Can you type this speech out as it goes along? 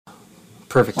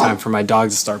perfect time for my dog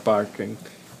to start barking.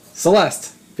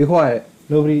 Celeste, be quiet.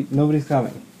 Nobody's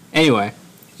coming. Anyway,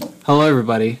 hello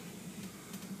everybody.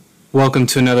 Welcome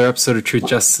to another episode of Truth,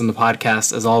 Justice, and the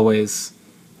Podcast. As always,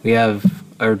 we have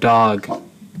our dog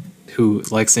who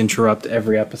likes to interrupt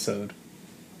every episode.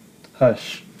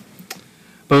 Hush.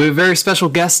 But we have a very special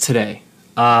guest today.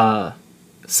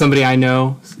 Somebody I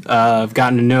know, I've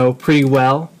gotten to know pretty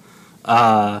well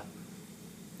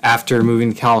after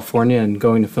moving to California and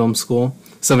going to film school.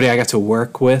 Somebody I got to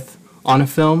work with on a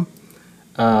film.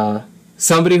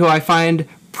 Somebody who I find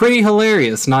pretty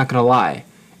hilarious, not gonna lie.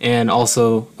 And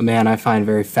also a man I find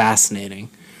very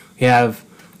fascinating. We have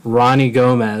Ronnie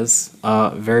Gomez,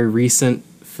 a very recent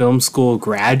film school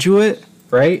graduate,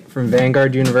 right? From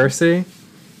Vanguard University.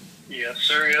 Yes,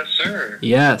 sir. Yes, sir.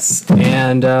 Yes,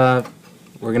 and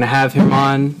we're going to have him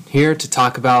on here to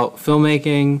talk about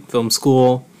filmmaking, film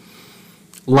school,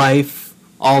 life,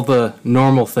 all the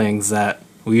normal things that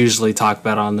we usually talk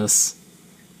about on this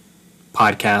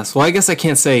podcast. Well, I guess I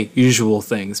can't say usual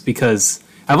things because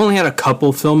I've only had a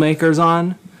couple filmmakers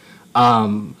on.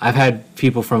 I've had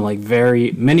people from like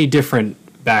very many different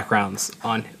backgrounds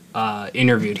on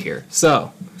interviewed here.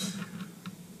 So,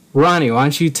 Ronnie, why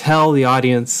don't you tell the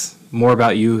audience more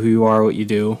about you, who you are, what you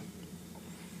do?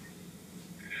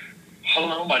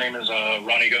 Hello, my name is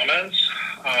Ronnie Gomez.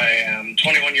 I am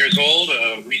 21 years old,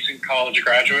 a recent college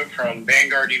graduate from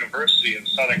Vanguard University of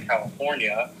Southern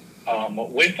California,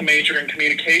 with a major in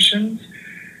communications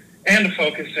and a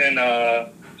focus in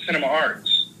cinema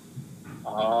arts.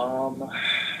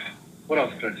 What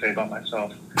else could I say about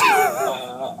myself?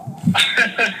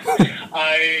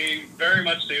 I very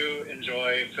much do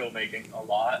enjoy filmmaking a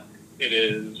lot. It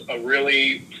is a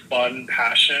really fun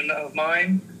passion of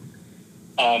mine.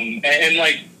 And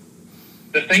like,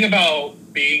 the thing about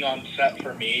being on set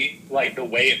for me, like the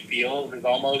way it feels is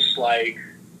almost like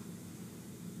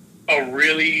a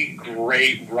really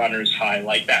great runner's high,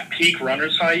 like that peak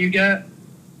runner's high you get,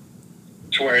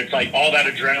 to where it's like all that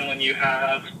adrenaline you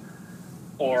have,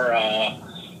 or I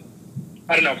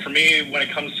don't know, for me, when it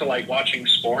comes to like watching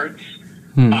sports,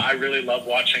 I really love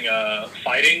watching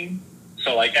fighting,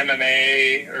 so like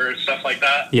MMA or stuff like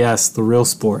that. Yes, the real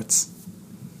sports.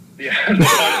 Yeah, the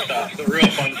fun stuff, the real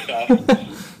fun stuff.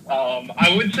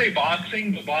 I would say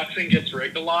boxing, but boxing gets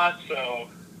rigged a lot, so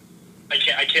I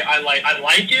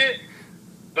like it,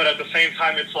 but at the same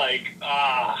time, it's like,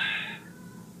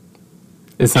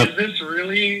 is this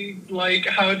really like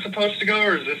how it's supposed to go,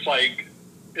 or is this like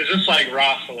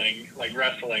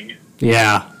wrestling?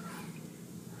 Yeah,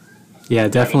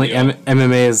 definitely.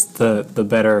 MMA is the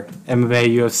better. MMA,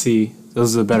 UFC,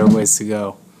 those are the better ways to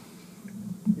go.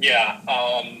 Yeah,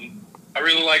 I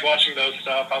really like watching those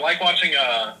stuff. I like watching,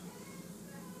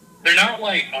 they're not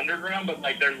like underground, but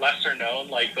like they're lesser known,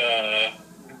 like the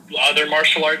other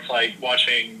martial arts, like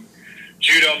watching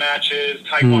judo matches,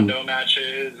 taekwondo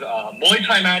matches, Muay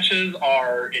Thai matches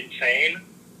are insane.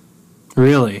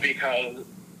 Really? Because,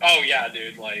 oh yeah,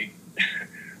 dude, like,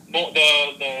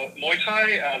 the Muay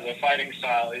Thai as a fighting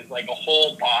style is like a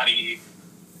whole body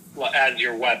as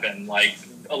your weapon. Like,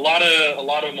 a lot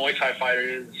of Muay Thai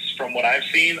fighters, from what I've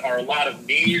seen, are a lot of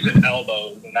knees and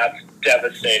elbows, and that's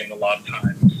devastating a lot of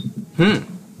times.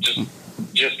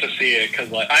 Just to see it,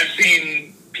 because like I've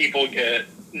seen people get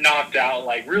knocked out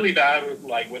like really bad,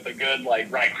 like with a good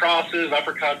like right crosses,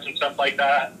 uppercuts, and stuff like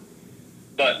that.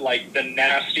 But like the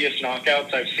nastiest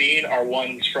knockouts I've seen are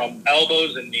ones from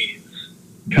elbows and knees,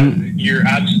 because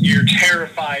you're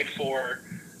terrified for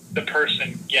the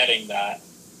person getting that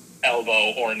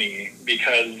elbow or knee,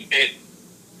 because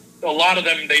a lot of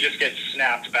them, they just get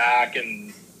snapped back,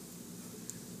 and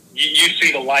you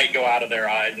see the light go out of their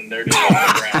eyes, and they're just on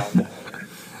the ground.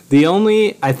 The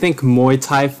only, I think, Muay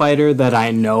Thai fighter that I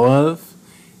know of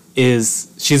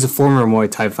she's a former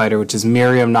Muay Thai fighter, which is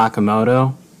Miriam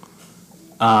Nakamoto.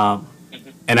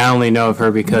 And I only know of her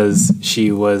because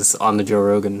she was on the Joe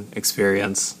Rogan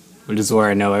Experience, which is where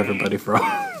I know everybody from.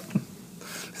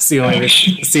 It's the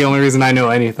only reason I know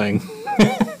anything.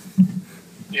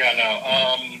 Yeah, no.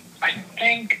 I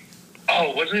think.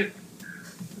 Oh, was it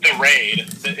The Raid?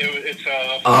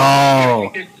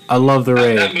 I love The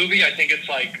Raid. That movie, I think it's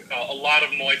like a lot of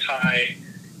Muay Thai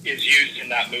is used in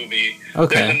that movie.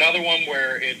 Okay. There's another one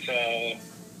where it's a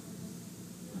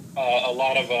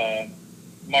lot of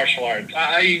martial arts.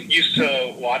 I used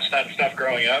to watch that stuff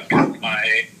growing up because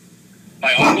my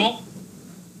uncle,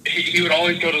 he would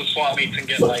always go to the swap meets and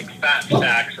get like fat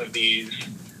stacks of these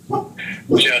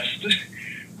just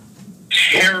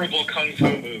terrible kung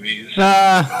fu movies.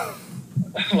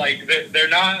 Like they're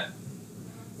not,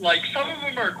 like, some of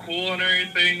them are cool and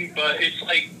everything, but it's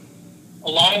like a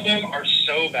lot of them are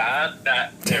so bad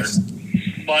that they're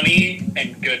funny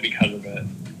and good because of it.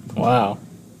 Wow.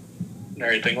 And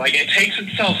everything. Like, it takes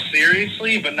itself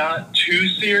seriously, but not too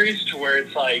serious to where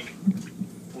it's like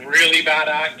really bad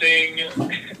acting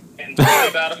and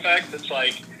really bad effects. It's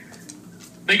like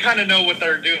they kind of know what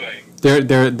they're doing.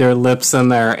 Their lips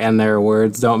and their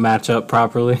words don't match up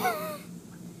properly.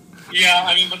 Yeah,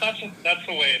 I mean, but that's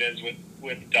the way it is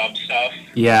with dub stuff.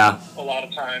 Yeah. A lot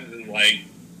of times is like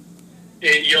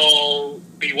you'll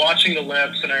be watching the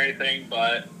lips and everything,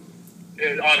 but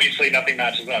obviously nothing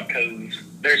matches up because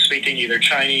they're speaking either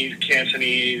Chinese,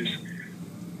 Cantonese,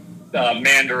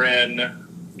 Mandarin,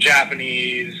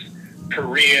 Japanese,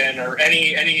 Korean, or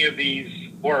any of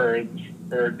these words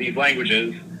or these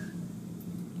languages.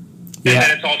 And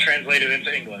then it's all translated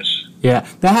into English. Yeah,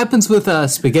 that happens with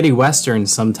spaghetti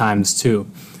westerns sometimes too,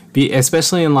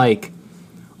 especially in like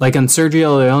on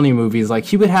Sergio Leone movies. Like,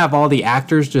 he would have all the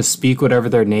actors just speak whatever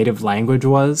their native language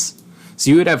was. So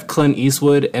you would have Clint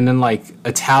Eastwood and then like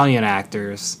Italian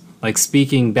actors like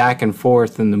speaking back and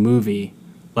forth in the movie,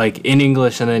 like in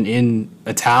English and then in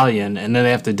Italian, and then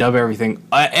they have to dub everything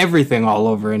all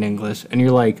over in English, and you're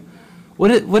like,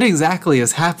 what exactly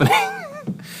is happening?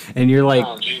 And you're like,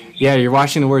 yeah, you're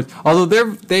watching the words. Although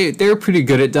they're pretty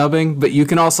good at dubbing, but you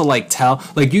can also like tell,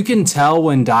 like you can tell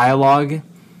when dialogue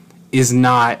is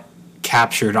not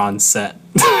captured on set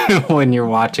when you're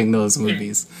watching those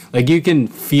movies. Like, you can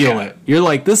feel it. You're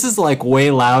like, this is like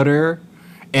way louder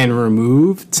and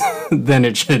removed than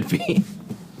it should be.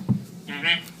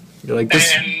 Mm-hmm. You're like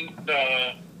this. And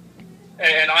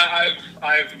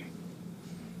I've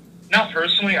not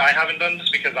personally, I haven't done this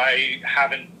because I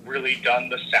haven't really done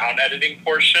the sound editing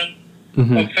portion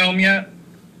of film yet.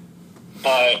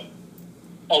 But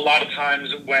a lot of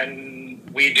times when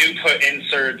we do put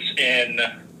inserts in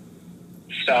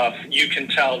stuff, you can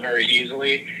tell very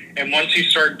easily. And once you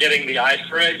start getting the eye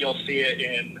for it, you'll see it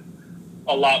in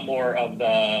a lot more of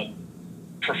the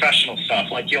professional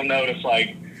stuff. Like, you'll notice,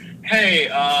 like, hey,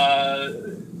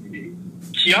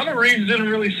 Keanu Reeves didn't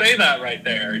really say that right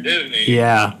there, didn't he?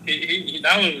 Yeah.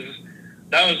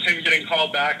 That was him getting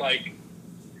called back like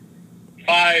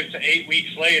 5 to 8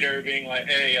 weeks later, being like,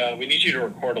 hey, we need you to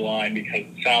record a line because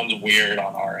it sounds weird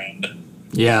on our end.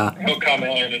 Yeah. He'll come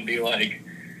in and be like,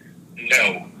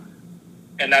 no.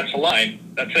 And that's the line.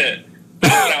 That's it.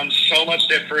 It sounds so much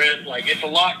different. Like, it's a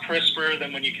lot crisper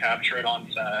than when you capture it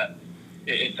on set.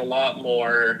 It's a lot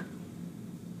more...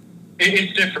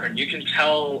 It's different. You can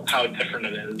tell how different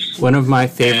it is. One of my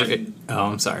favorite...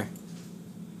 I'm sorry.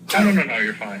 No,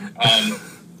 you're fine.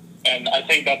 And I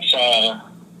think that's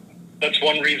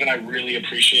one reason I really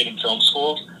appreciated film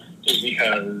school, is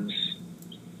because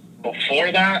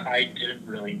before that, I didn't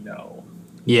really know.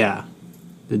 Yeah.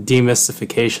 The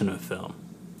demystification of film.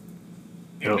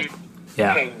 Mm-hmm.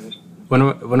 Yeah. One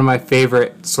of my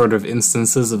favorite sort of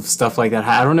instances of stuff like that.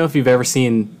 I don't know if you've ever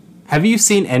seen... Have you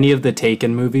seen any of the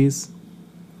Taken movies?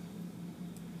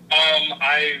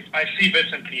 I see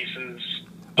bits and pieces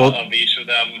of each of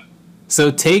them.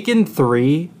 So Taken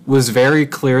 3 was very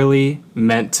clearly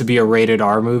meant to be a rated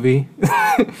R movie,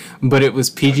 but it was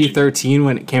PG-13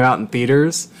 when it came out in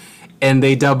theaters, and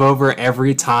they dub over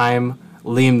every time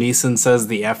Liam Neeson says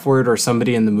the F word or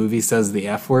somebody in the movie says the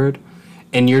F word,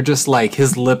 and you're just like,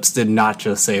 his lips did not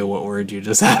just say what word you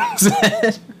just had him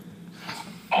said.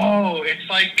 Oh, it's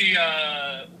like the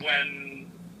when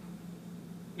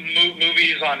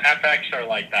movies on FX are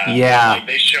like that. Yeah. Like,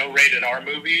 they show rated R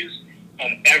movies,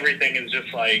 and everything is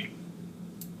just like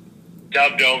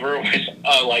dubbed over with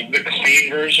like the clean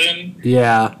version.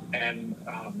 Yeah. And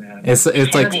oh man, it's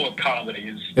horrible like with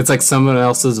comedies. It's like someone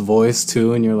else's voice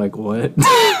too, and you're like, what?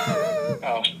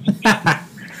 Oh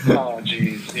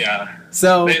jeez, yeah.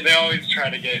 So they always try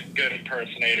to get good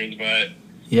impersonators, but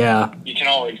yeah, you can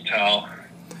always tell.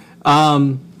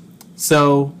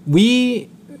 So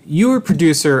you were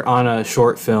producer on a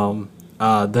short film,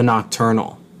 The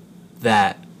Nocturnal,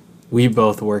 that we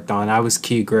both worked on. I was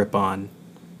key grip on,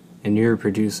 and you're a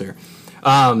producer.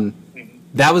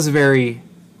 That was a very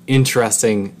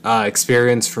interesting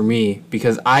experience for me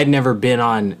because I'd never been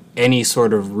on any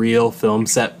sort of real film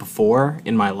set before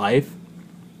in my life.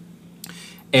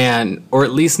 Or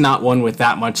at least not one with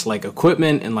that much like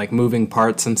equipment and like moving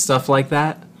parts and stuff like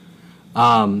that.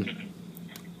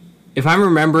 If I'm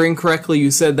remembering correctly,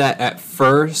 you said that at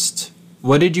first,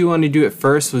 what did you want to do at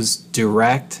first was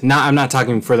direct. I'm not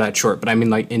talking for that short, but I mean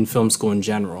like in film school in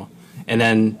general. And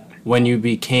then when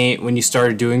you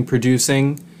started doing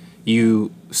producing,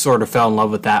 you sort of fell in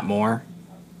love with that more.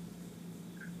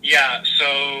 Yeah.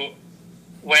 So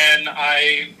when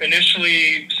I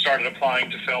initially started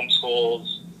applying to film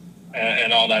schools,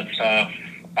 and all that stuff,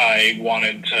 I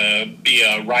wanted to be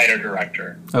a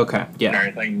writer-director. Okay. And Yeah.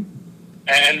 everything.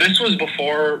 And this was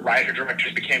before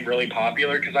writer-directors became really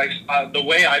popular, because the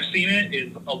way I've seen it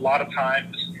is a lot of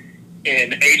times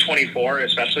in A24,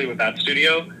 especially with that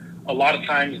studio, a lot of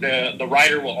times the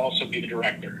writer will also be the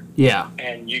director. Yeah.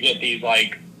 And you get these,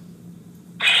 like,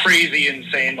 crazy,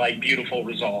 insane, like, beautiful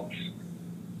results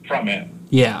from it.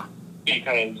 Yeah.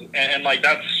 Because, and like,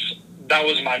 that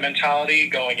was my mentality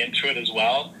going into it as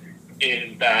well,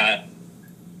 is that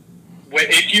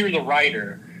if you're the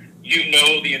writer, you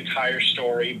know the entire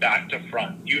story back to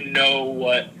front. You know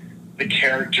what the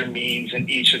character means in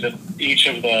each of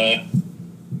the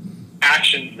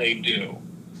actions they do.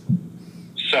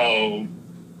 So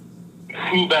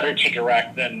who better to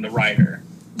direct than the writer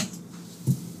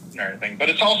and everything? But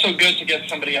it's also good to get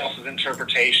somebody else's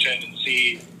interpretation and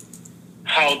see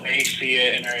how they see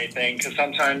it and everything, because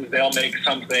sometimes they'll make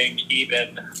something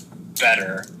even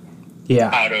better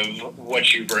out of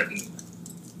what you've written.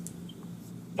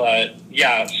 But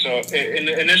yeah, so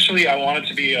initially I wanted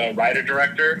to be a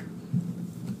writer-director,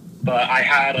 but I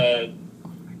had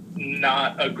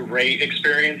not a great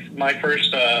experience my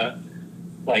first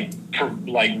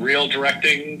real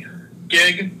directing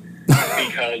gig,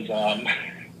 because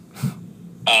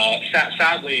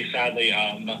sadly,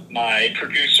 my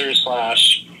producer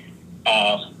slash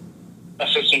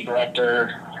assistant director,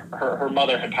 her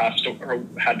mother had passed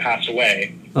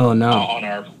away. Oh no! On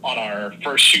our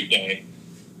first shoot day,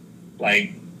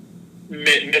 like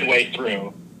midway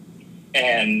through,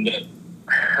 and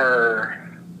her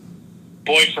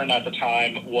boyfriend at the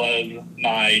time was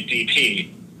my DP,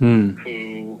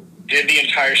 who did the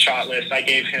entire shot list. I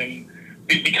gave him,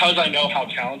 because I know how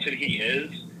talented he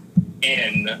is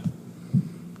in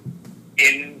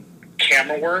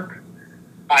camera work,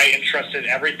 I entrusted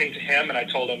everything to him, and I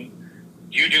told him,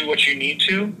 you do what you need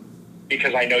to,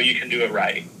 because I know you can do it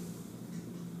right.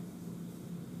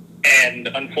 And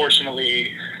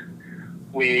unfortunately,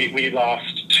 we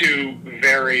lost two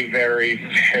very, very,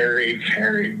 very,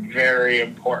 very, very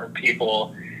important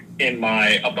people in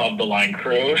my above the line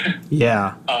crew.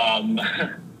 Yeah.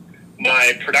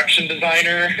 My production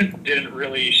designer didn't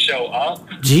really show up.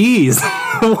 Jeez.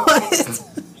 What?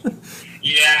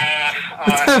 Yeah.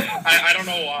 I don't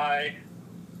know why.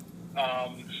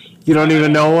 You don't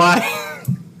even know why?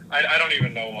 I don't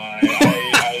even know why.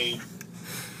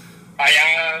 I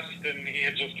asked, and he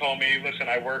had just told me, listen,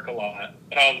 I work a lot.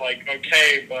 And I was like,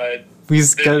 okay, but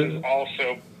this is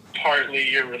also partly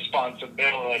your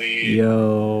responsibility.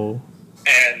 Yo.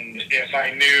 And if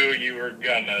I knew you were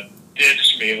going to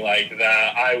ditch me like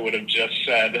that, I would have just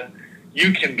said,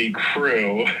 you can be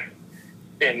crew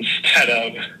instead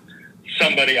of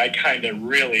somebody I kind of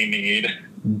really need.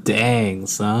 Dang,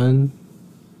 son.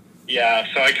 Yeah,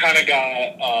 so I kind of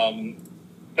got...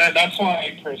 that's why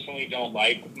I personally don't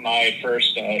like my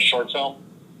first short film.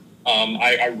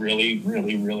 I really,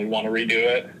 really, really want to redo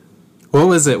it. What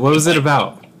was it? What was it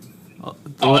about?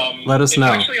 Let us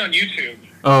know. It's actually on YouTube.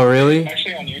 Oh, really? It's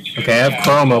actually on YouTube. Okay, I have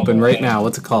Chrome open right now.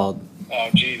 What's it called? Oh,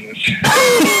 Jesus.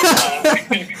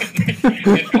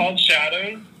 It's called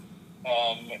Shadows.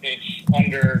 It's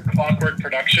under Clockwork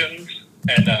Productions,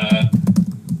 and I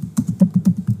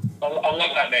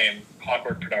love that name,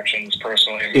 Clockwork Productions,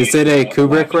 personally. Is it a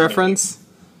Kubrick reference?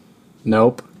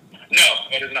 Nope. No,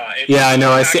 it is not. Yeah, I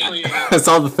know. I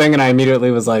saw the thing, and I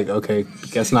immediately was like, okay,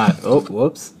 guess not. Oh,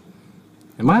 whoops.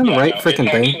 Am I on the right freaking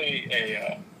thing?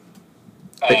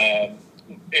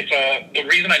 The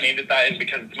reason I named it that is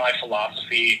because it's my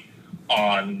philosophy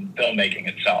on filmmaking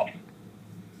itself.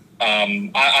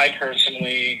 I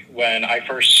personally, when I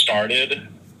first started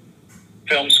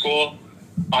film school,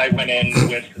 I went in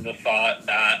with the thought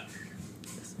that,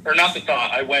 or not the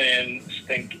thought, I went in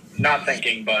not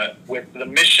thinking, but with the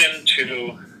mission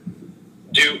to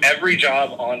do every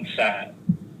job on set,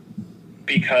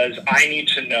 because I need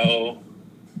to know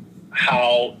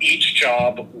how each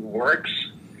job works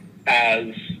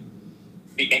as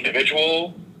the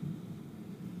individual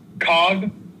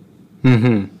cog,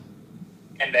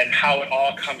 and then how it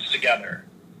all comes together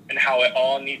and how it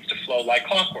all needs to flow like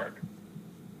clockwork.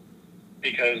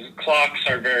 Because clocks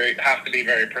have to be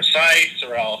very precise,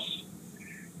 or else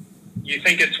you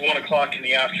think it's 1 o'clock in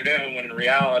the afternoon when in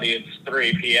reality it's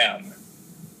 3 p.m.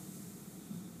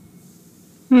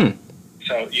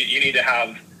 So you need to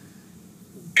have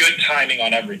good timing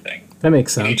on everything. That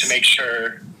makes sense. You need to make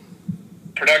sure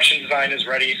production design is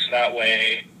ready, so that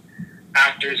way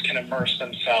actors can immerse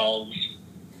themselves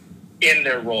in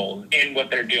their roles, in what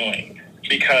they're doing.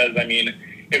 Because, I mean,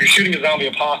 if you're shooting a zombie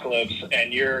apocalypse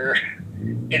and you're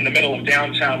in the middle of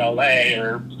downtown LA,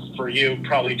 or for you,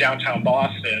 probably downtown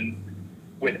Boston,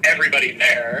 with everybody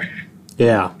there,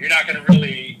 Yeah. you're not going to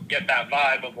really get that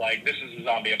vibe of like, this is a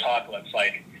zombie apocalypse.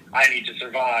 Like, I need to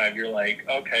survive. You're like,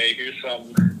 okay, here's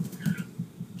some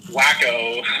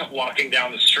wacko walking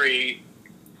down the street,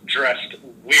 dressed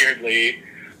weirdly,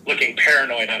 looking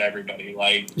paranoid at everybody.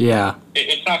 Like, Yeah.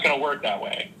 it's not going to work that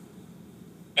way.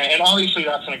 And obviously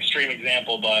that's an extreme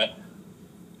example, but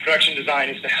production design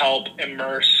is to help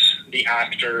immerse the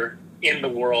actor in the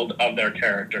world of their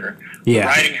character. Yeah. The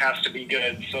writing has to be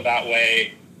good so that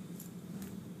way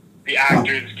the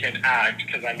actors can act.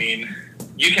 Because, I mean,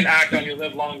 you can act on your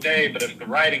livelong day, but if the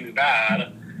writing's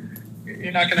bad,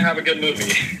 you're not going to have a good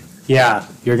movie. Yeah.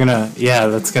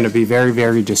 That's gonna be very,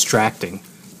 very distracting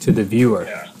to the viewer.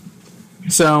 Yeah.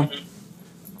 So,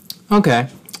 okay.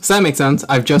 So that makes sense.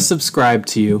 I've just subscribed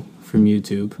to you from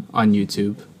YouTube, on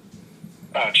YouTube.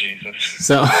 Oh, Jesus.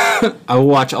 So, I will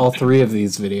watch all 3 of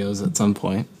these videos at some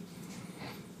point.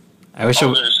 I wish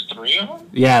There's 3 of them?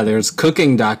 Yeah, there's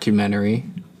cooking documentary,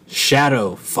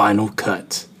 Shadow Final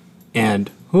Cut,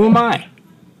 and Who Am I?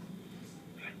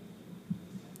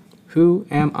 Who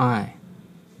Am I?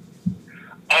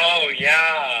 Oh,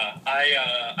 yeah.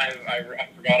 I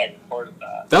forgot I recorded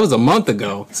that. That was a month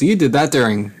ago, so you did that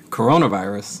during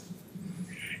coronavirus.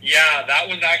 Yeah, that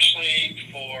was actually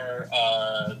for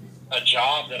a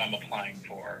job that I'm applying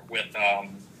for with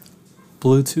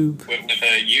Bluetooth? with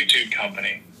a YouTube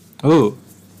company. Oh,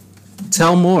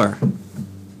 tell all.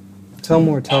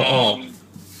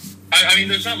 I mean,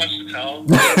 there's not much to tell.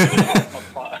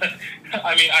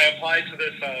 I mean, I applied to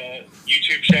this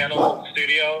YouTube channel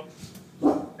studio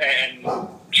and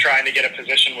trying to get a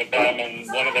position with them, and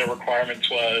one of their requirements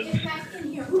was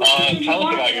tell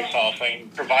us about yourself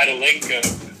and provide a link of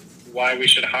why we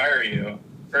should hire you.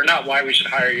 Or not why we should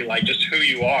hire you, like just who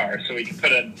you are, so we can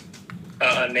put a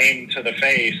name to the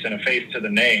face and a face to the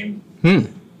name.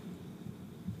 And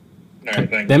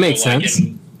everything. That makes so, like,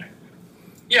 sense.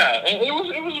 Yeah, it was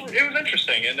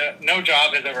interesting, and no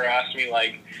job has ever asked me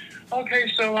like, okay,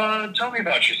 so tell me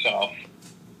about yourself.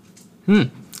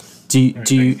 Do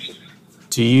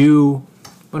you?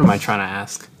 What am I trying to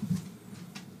ask?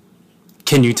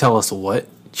 Can you tell us what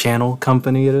channel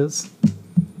company it is?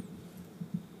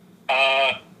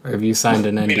 Or have you signed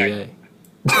an NDA?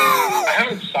 I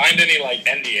haven't signed any like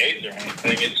NDAs or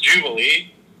anything. It's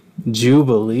Jubilee.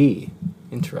 Jubilee.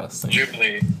 Interesting.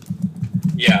 Jubilee.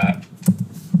 Yeah.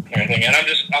 Everything. And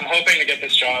I'm hoping to get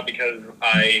this job because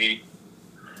I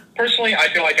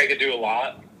feel like I could do a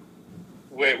lot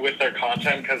with their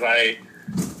content, because I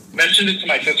mentioned it to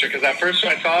my sister, because at first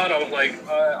when I saw it I was like,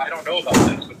 I don't know about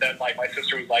this, but then like my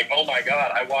sister was like, oh my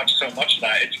god, I watched so much of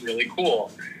that, it's really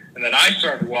cool. And then I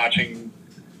started watching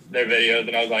their videos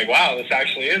and I was like, wow, this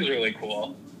actually is really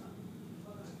cool.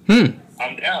 I'm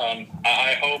down.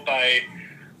 I hope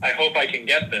I can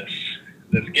get this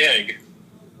gig.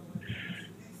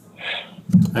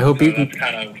 I hope you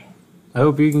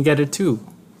can get it too,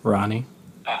 Ronnie.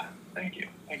 Thank you.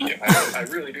 I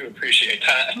really do appreciate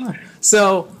that.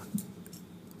 So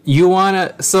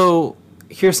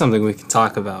here's something we can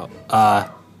talk about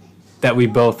that we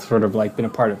both sort of like been a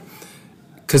part of,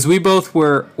 because we both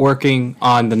were working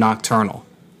on The Nocturnal,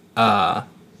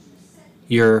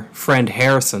 your friend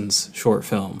Harrison's short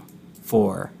film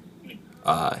for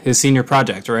his senior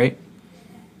project, right?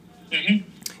 Mm-hmm.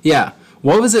 Yeah.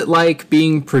 What was it like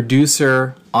being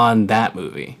producer on that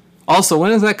movie? Also,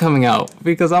 when is that coming out?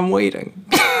 Because I'm waiting.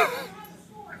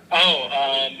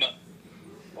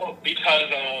 Well, because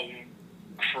of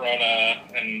Corona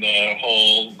and the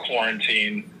whole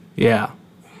quarantine, Yeah.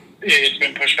 it's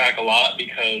been pushed back a lot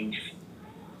because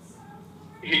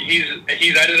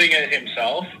he's editing it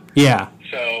himself. Yeah.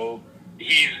 So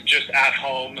he's just at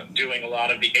home doing a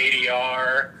lot of the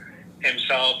ADR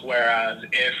himself, whereas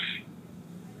if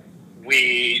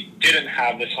we didn't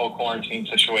have this whole quarantine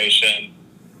situation,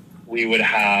 we would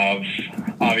have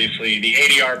obviously the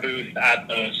ADR booth at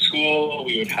the school.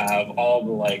 We would have all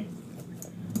the like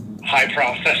high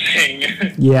processing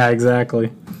Yeah,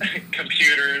 exactly.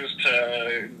 computers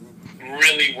to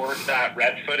really work that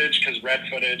red footage, because red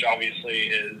footage obviously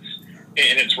is,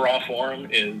 in its raw form,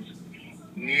 is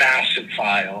massive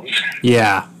files.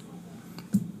 Yeah.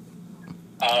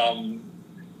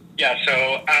 Yeah,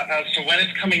 so as to when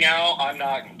it's coming out, I'm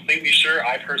not completely sure.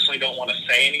 I personally don't want to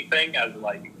say anything as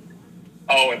like,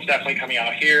 oh, it's definitely coming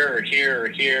out here or here or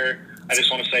here. I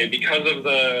just want to say because of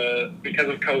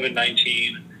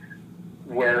COVID-19,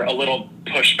 we're a little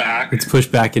pushed back. It's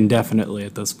pushed back indefinitely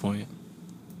at this point.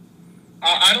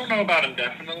 I don't know about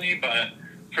indefinitely, but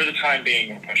for the time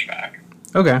being, we're pushed back.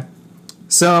 Okay.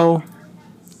 So,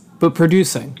 but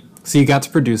producing. So you got to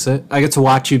produce it. I get to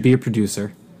watch you be a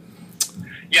producer.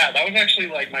 Yeah, that was actually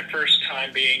like my first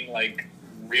time being like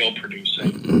real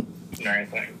producing and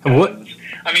everything. What?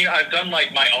 I mean, I've done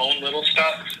like my own little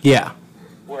stuff Yeah.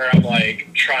 where I'm like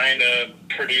trying to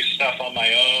produce stuff on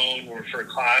my own or for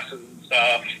classes and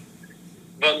stuff.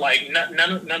 But like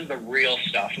none of the real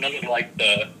stuff, none of like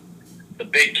the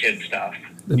big kid stuff.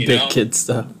 The big kid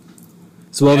stuff.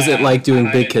 So what was it like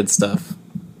doing big kid stuff?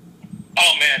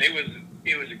 Oh man,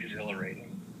 it was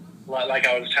exhilarating. Like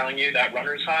I was telling you, that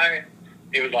runner's high,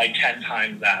 it was like 10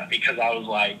 times that, because I was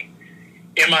like,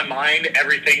 in my mind,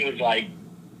 everything was like,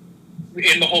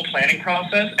 in the whole planning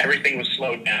process, everything was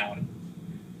slowed down.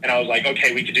 And I was like,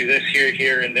 okay, we could do this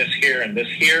here, and this here, and this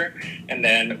here, and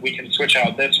then we can switch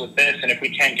out this with this, and if we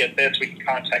can't get this, we can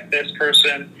contact this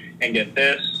person and get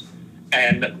this.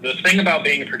 And the thing about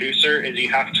being a producer is you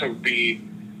have to be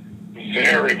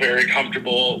very, very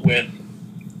comfortable with,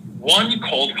 one,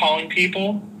 cold calling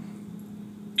people,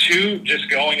 two, just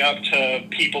going up to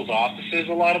people's offices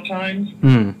a lot of times,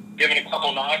 giving a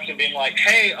couple knocks and being like,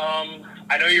 hey,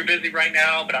 I know you're busy right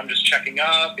now, but I'm just checking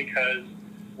up because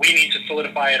we need to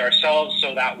solidify it ourselves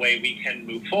so that way we can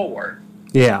move forward.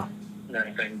 Yeah. And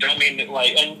everything. Don't mean that,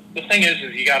 like, and the thing is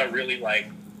you got to really, like,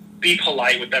 be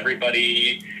polite with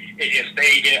everybody. If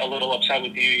they get a little upset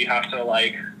with you, you have to,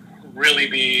 like, really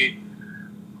be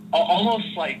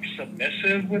almost, like,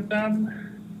 submissive with them,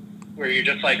 where you're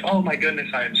just like, oh, my goodness,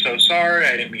 I am so sorry.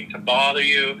 I didn't mean to bother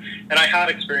you. And I had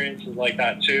experiences like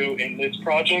that, too, in this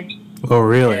project. Oh,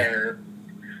 really? Where,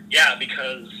 yeah,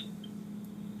 because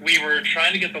we were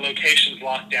trying to get the locations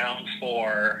locked down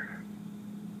for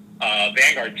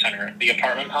Vanguard Center, the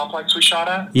apartment complex we shot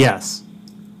at. Yes.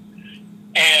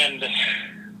 And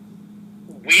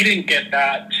we didn't get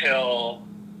that till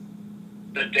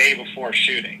the day before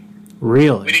shooting.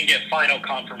 Really? We didn't get final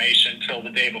confirmation till the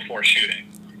day before shooting.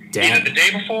 Damn. Either the day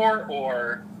before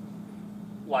or,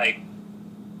 like,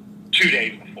 2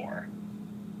 days before.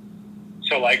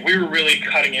 So, like, we were really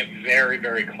cutting it very,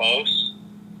 very close.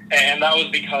 And that was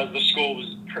because the school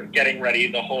was getting ready,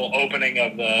 the whole opening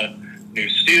of the new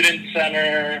student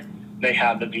center. They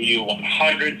had the VU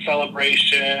 100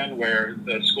 celebration where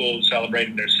the school was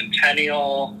celebrating their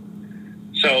centennial.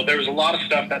 So there was a lot of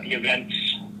stuff that the events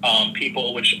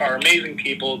people, which are amazing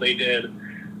people, they did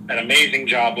an amazing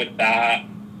job with that.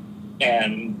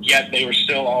 And yet they were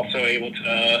still also able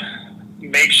to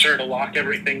make sure to lock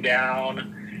everything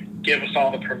down, give us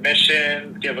all the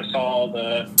permission, give us all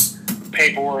the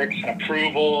paperwork and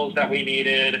approvals that we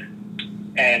needed,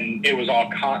 and it was all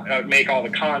make all the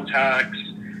contacts,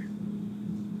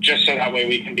 just so that way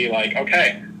we can be like,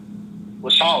 okay, we're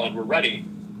solid, we're ready,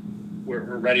 we're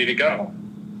ready to go.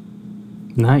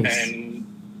 Nice. And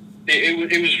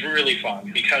it was really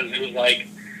fun because it was like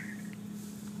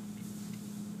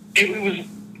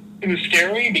it was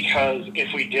scary because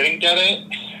if we didn't get it,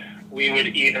 we would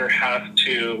either have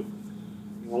to,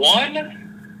 one,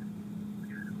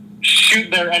 shoot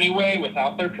there anyway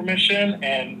without their permission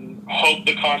and hope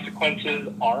the consequences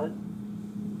aren't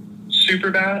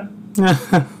super bad.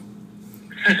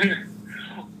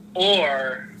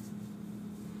 Or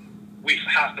we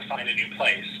have to find a new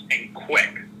place and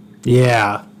quick.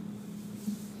 Yeah.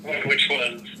 Which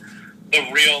was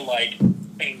the real, like,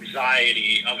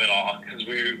 anxiety of it all. Because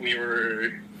we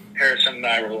were, Harrison and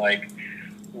I were like,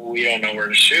 we don't know where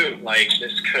to shoot. Like,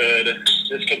 this could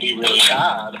be really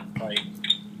bad. Like,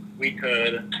 we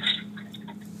could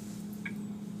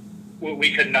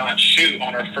not shoot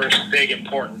on our first big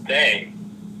important day.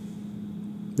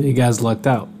 You guys lucked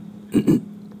out.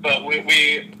 But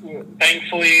we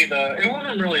thankfully, it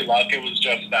wasn't really luck, it was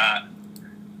just that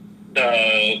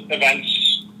the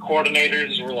events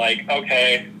coordinators were like,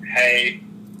 okay, hey,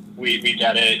 we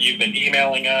get it, you've been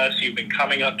emailing us, you've been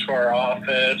coming up to our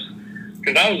office,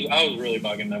 because I was really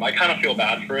bugging them. I kind of feel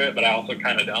bad for it, but I also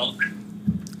kind of don't.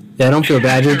 Yeah, don't feel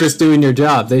bad. You're just doing your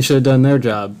job. They should have done their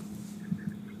job.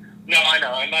 No, I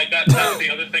know. And like that's the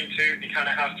other thing too. You kind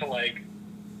of have to, like,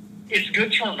 it's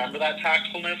good to remember that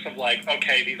tactfulness of like,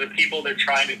 okay, these are people, they're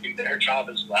trying to do their job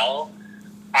as well.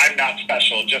 I'm not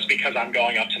special just because I'm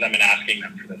going up to them and asking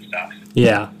them for this stuff.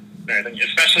 Yeah.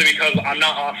 Especially because I'm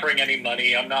not offering any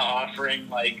money. I'm not offering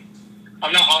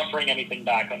anything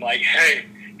back. I'm like, hey,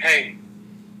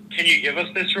 can you give us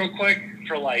this real quick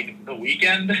for like the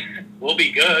weekend? We'll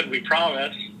be good, we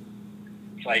promise.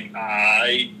 It's like,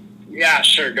 yeah,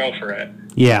 sure, go for it.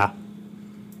 Yeah.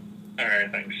 And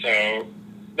everything. So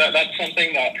that's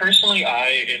something that personally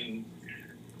in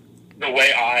the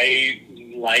way I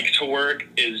like to work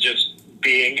is just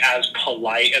being as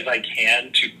polite as I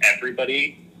can to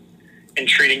everybody and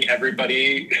treating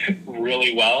everybody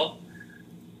really well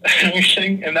and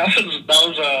everything. And that was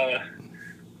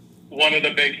one of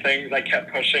the big things I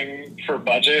kept pushing for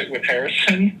budget with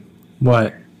Harrison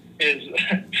What? is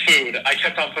food. I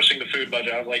kept on pushing the food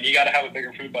budget. I was like, you got to have a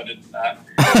bigger food budget than that.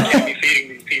 You can't be feeding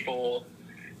these people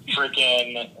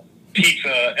freaking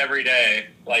pizza every day.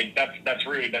 Like, that's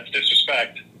rude. That's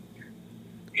disrespect.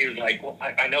 He was like, well,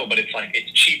 I know, but it's like, it's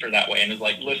cheaper that way. And it's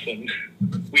like, listen,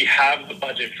 we have the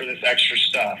budget for this extra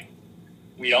stuff.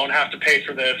 We don't have to pay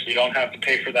for this. We don't have to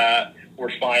pay for that.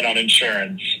 We're fine on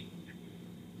insurance.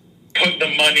 Put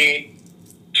the money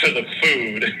to the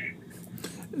food.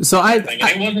 So And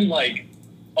it wasn't like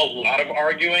a lot of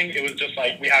arguing. It was just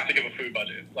like, we have to give a food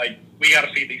budget. Like, we got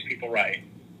to feed these people right.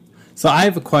 So I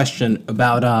have a question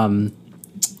about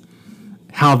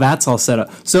how that's all set up.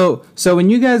 So when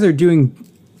you guys are doing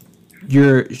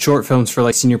your short films for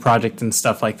like senior project and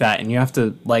stuff like that, and you have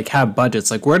to like have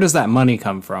budgets, like where does that money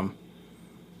come from?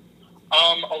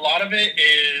 A lot of it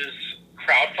is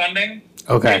crowdfunding.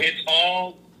 Okay. It's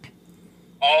all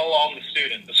on the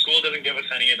student. The school doesn't give us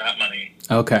any of that money.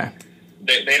 Okay.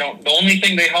 They don't. The only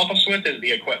thing they help us with is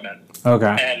the equipment.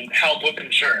 Okay. And help with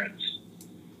insurance,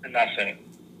 and that's it.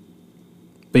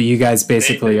 But you guys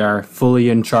basically are fully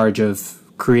in charge of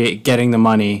getting the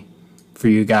money for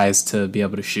you guys to be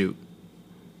able to shoot.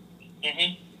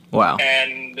 Mm-hmm. Wow.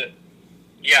 And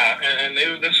yeah,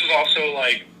 this was also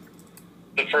like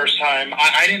the first time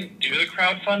I didn't do the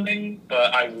crowdfunding,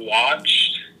 but I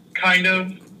watched kind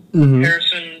of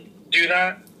Harrison do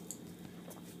that,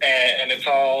 and it's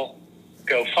all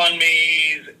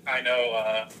GoFundMes. I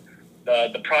know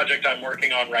the project I'm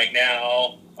working on right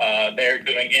now. They're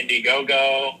doing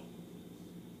Indiegogo,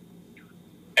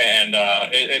 and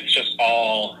it's just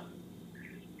all.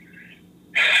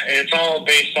 It's all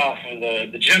based off of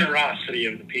the generosity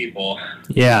of the people.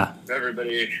 Yeah.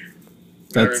 Everybody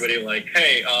like,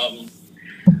 hey,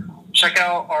 check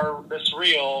out this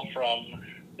reel from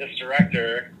this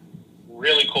director.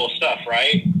 Really cool stuff,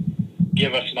 right?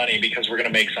 Give us money because we're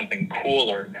going to make something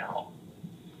cooler now.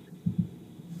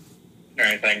 Or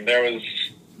anything.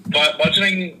 But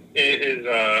budgeting is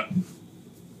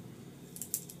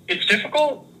it's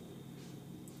difficult,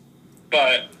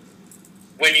 but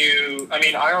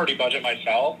I already budget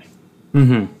myself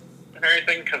and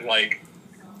everything because, like,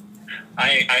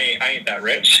 I ain't that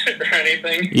rich or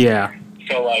anything. Yeah.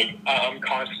 So, like, I'm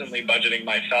constantly budgeting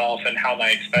myself and how my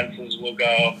expenses will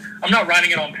go. I'm not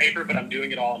writing it on paper, but I'm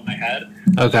doing it all in my head.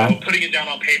 Okay. So putting it down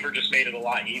on paper just made it a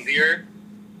lot easier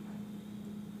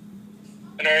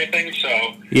and everything. So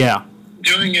yeah.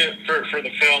 Doing it for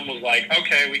the film was like,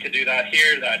 okay, we could do that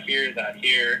here, that here, that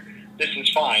here. This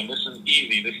is fine. This is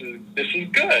easy. This is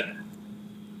good.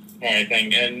 And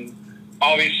everything. And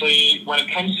obviously, when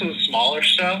it comes to the smaller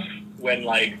stuff, when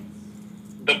like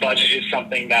the budget is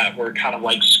something that we're kind of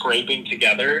like scraping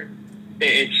together,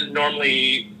 it's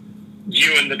normally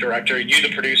you and the director, you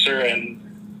the producer and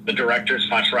the director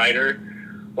 / writer,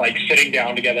 like sitting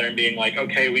down together and being like,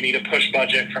 okay, we need to push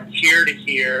budget from here to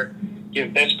here,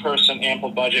 give this person ample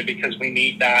budget because we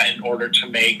need that in order to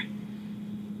make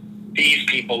these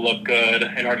people look good,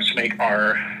 in order to make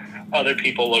our other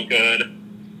people look good,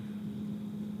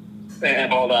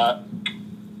 and all that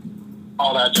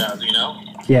jazz, you know?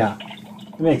 Yeah.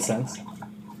 It makes sense.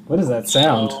 What does that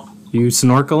sound? So, you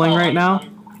snorkeling right now?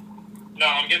 No,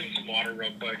 I'm getting some water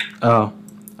real quick. Oh.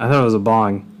 I thought it was a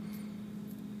bong.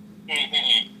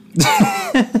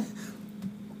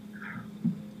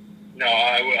 No,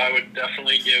 I would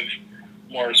definitely give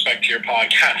more respect to your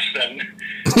podcast than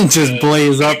just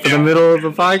blaze up in the middle of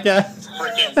the podcast.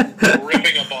 Freaking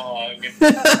ripping a bong. This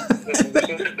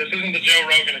isn't the Joe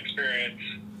Rogan experience.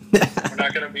 We're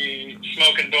not going to be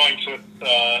smoking doinks with,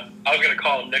 I was going to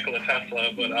call him Nikola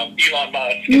Tesla, but Elon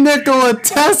Musk. Nikola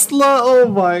Tesla? Oh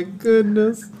my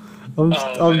goodness. I'm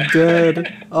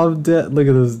dead. I'm dead. Look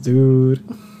at this dude.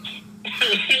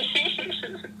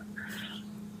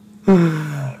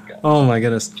 Oh my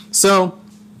goodness. So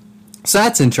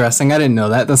that's interesting. I didn't know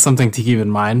that. That's something to keep in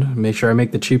mind. Make sure I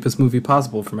make the cheapest movie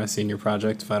possible for my senior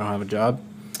project if I don't have a job.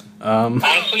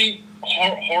 Honestly,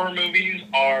 horror movies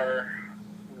are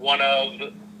one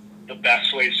of the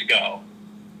best ways to go,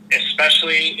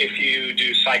 especially if you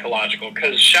do psychological,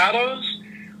 because Shadows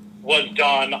was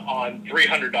done on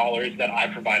 $300 that I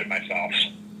provided myself.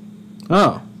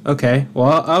 Oh, okay. Well,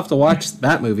 I'll have to watch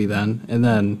that movie then, and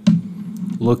then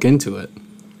look into it.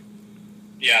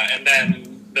 Yeah, and then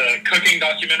the cooking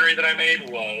documentary that I made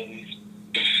was,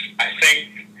 I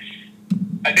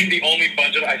think the only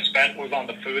budget I spent was on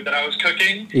the food that I was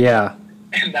cooking. Yeah.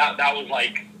 And that was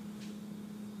like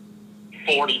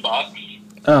 $40.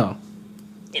 Oh.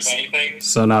 If anything.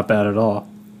 So not bad at all.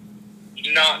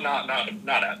 Not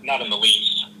in the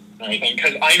least. and everything.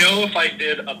 Because I know if I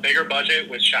did a bigger budget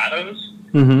with shadows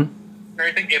Mm-hmm. and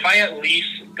everything, if I at least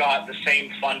got the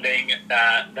same funding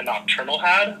that the Nocturnal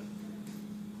had,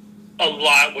 a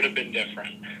lot would have been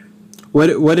different.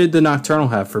 What did the Nocturnal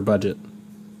have for budget?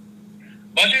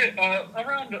 Budget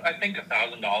around, I think,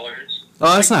 $1,000.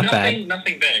 Oh, that's not bad.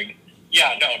 Nothing big.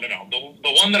 Yeah, no.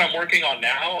 The one that I'm working on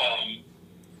now,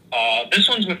 this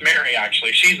one's with Mary,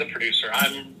 actually. She's the producer.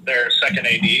 I'm their second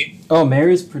AD. Oh,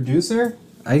 Mary's producer?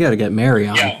 I gotta get Mary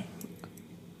on.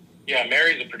 Yeah,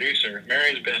 Mary's the producer.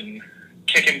 Mary's been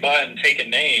kicking butt and taking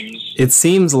names. It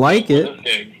seems like for it.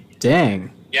 this gig.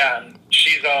 Dang. Yeah, and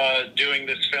she's doing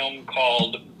this film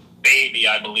called Baby,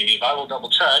 I believe. I will double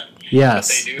check.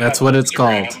 Yes, that's what it's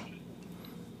called.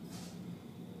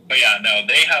 But yeah, no,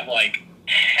 they have like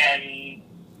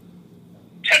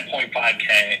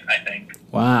 10.5K, I think,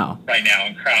 Wow. right now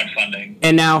in crowdfunding.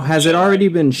 And now, has it already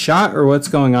been shot, or what's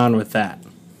going on with that?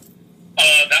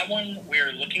 That one,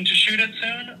 we're looking to shoot it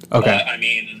soon. Okay. But, I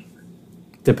mean...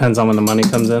 Depends on when the money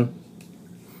comes in?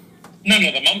 No,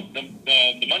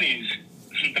 the money's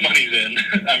the money's in.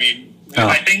 I mean, Oh.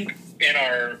 I think in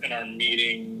our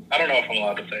meeting, I don't know if I'm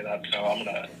allowed to say that, so I'm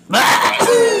gonna.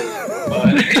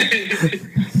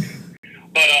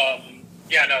 but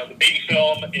yeah, no, the Baby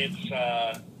film, it's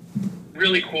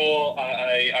really cool.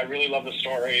 I really love the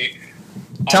story.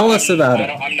 Tell us about it.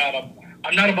 I'm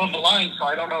not above the line, so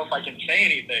I don't know if I can say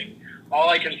anything. All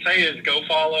I can say is go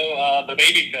follow the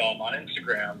Baby film on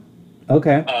Instagram.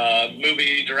 Okay.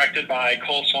 Movie directed by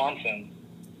Cole Swanson.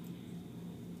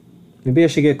 Maybe I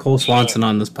should get Cole Swanson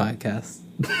on this podcast.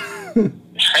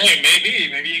 Hey,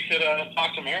 maybe you could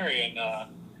talk to Mary and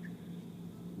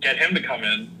get him to come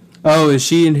in. Oh, is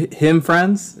she and him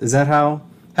friends? Is that how?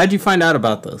 How'd you find out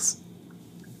about this?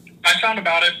 I found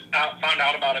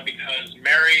out about it because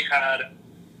Mary had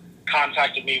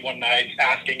contacted me one night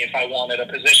asking if I wanted a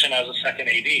position as a second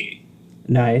AD.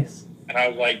 Nice. And I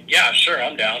was like, yeah, sure,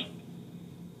 I'm down.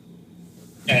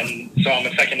 And so I'm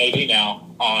a second AD now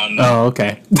on Oh,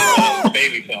 okay. the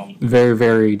Baby film. Very,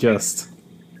 very just.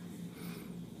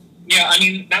 Yeah, I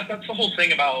mean, that's the whole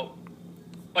thing about,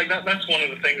 like, that's one of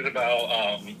the things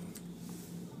about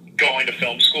going to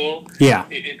film school. Yeah.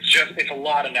 It's a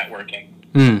lot of networking.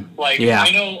 Like, yeah.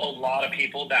 I know a lot of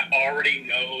people that already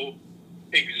know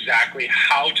exactly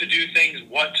how to do things,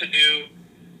 what to do,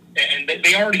 and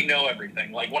they already know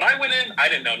everything. Like, when I went in, I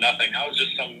didn't know nothing. I was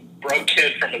just some broke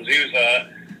kid from Azusa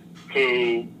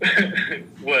who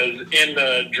was in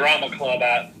the drama club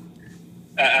at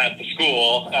the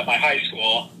school, at my high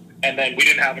school, and then we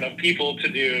didn't have enough people to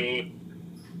do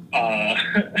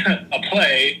a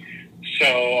play,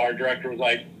 so our director was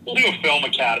like, we'll do a film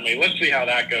academy, let's see how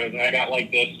that goes. And I got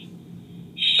like this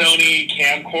Sony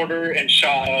camcorder and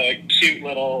shot a cute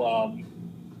little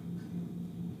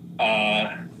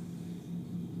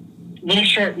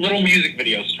little music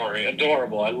video story.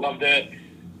 Adorable. I loved it.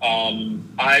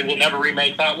 I will never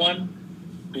remake that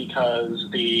one because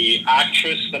the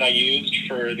actress that I used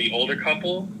for the older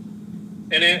couple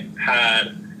in it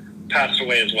had passed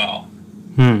away as well.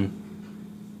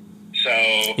 So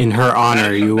in her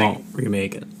honor, you won't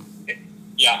remake it.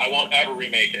 Yeah, I won't ever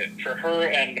remake it. For her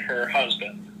and her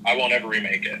husband, I won't ever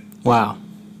remake it. Wow.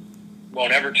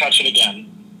 Won't ever touch it again.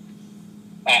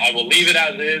 I will leave it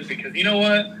as is because you know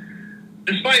what?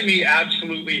 Despite me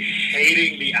absolutely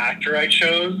hating the actor I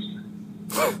chose,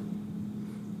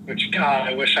 which, God,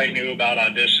 I wish I knew about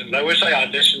auditions. I wish I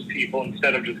auditioned people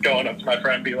instead of just going up to my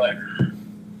friend and be like,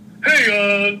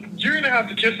 hey, you're going to have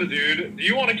to kiss a dude. Do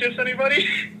you want to kiss anybody?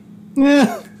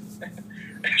 Yeah.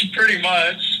 Pretty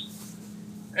much.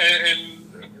 And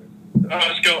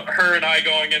her and I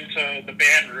going into the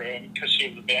band room because she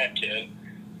was a band kid.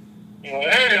 You know,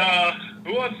 hey,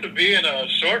 who wants to be in a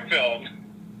short film?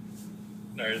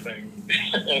 And everything.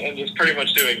 And just pretty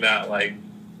much doing that, like.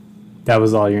 That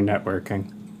was all your networking.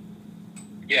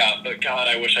 Yeah, but God,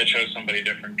 I wish I chose somebody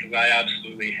different because I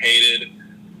absolutely hated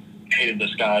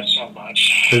this guy so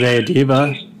much. Were they a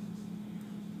diva?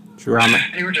 Drama.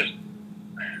 They were just,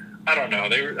 I don't know.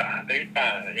 They were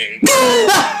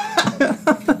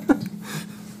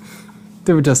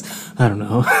They were just, I don't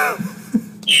know.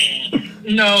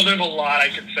 No, there's a lot I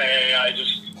could say. I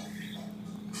just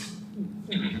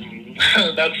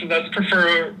that's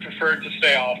preferred to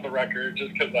stay off the record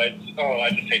just because I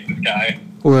just hate this guy.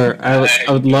 Or I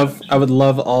would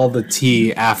love all the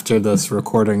tea after this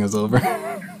recording is over.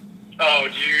 Oh,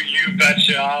 you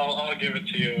betcha. I'll give it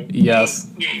to you. Yes.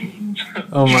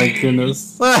 Oh my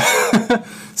goodness.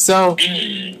 So,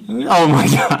 oh my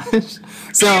gosh.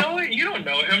 So, you know what? You don't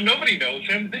know him. Nobody knows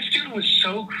him. This dude was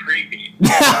so creepy.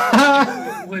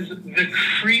 Was the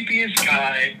creepiest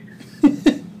guy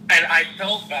And I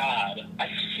felt bad. I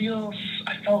feel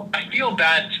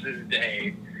bad to this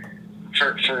day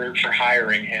for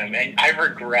hiring him, and I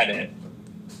regret it.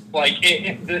 Like,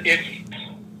 if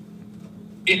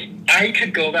I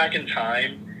could go back in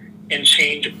time and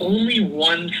change only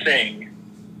one thing,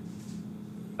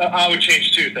 I would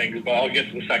change two things, but I'll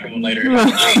get to the second one later. If I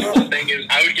could change one thing, is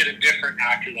I would get a different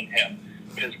actor than him,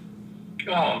 because,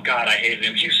 oh God, I hated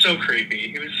him. He was so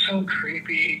creepy. He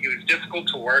was difficult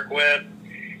to work with.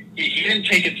 He didn't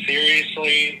take it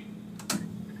seriously.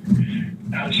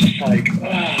 I was just like,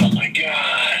 oh my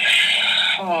God.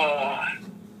 Oh.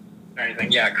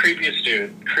 Everything. Yeah, creepiest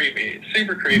dude. Creepy.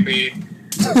 Super creepy.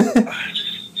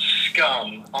 Just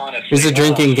scum, honestly. Here's a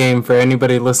drinking game for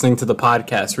anybody listening to the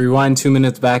podcast. Rewind 2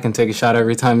 minutes back and take a shot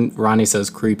every time Ronnie says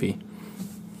creepy.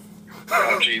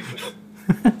 Oh, Jesus.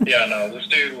 Yeah, no, this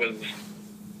dude was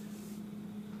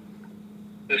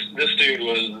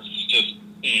just,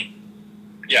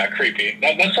 yeah, creepy.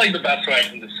 That's like the best way I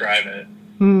can describe it.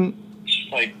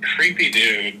 Just like, creepy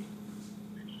dude.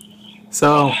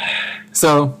 So,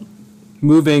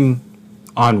 moving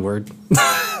onward.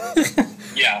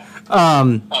 Yeah.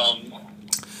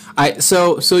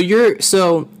 So you're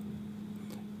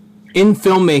in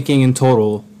filmmaking in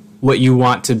total, what you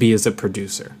want to be as a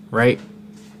producer, right?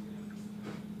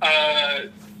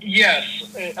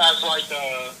 Yes, as like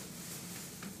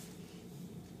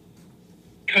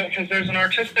because there's an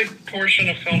artistic portion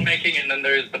of filmmaking, and then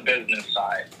there's the business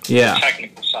side, yeah, the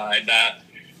technical side that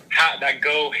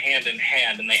go hand in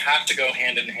hand, and they have to go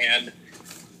hand in hand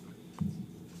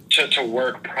to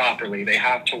work properly. They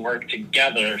have to work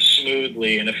together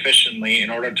smoothly and efficiently in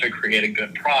order to create a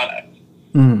good product.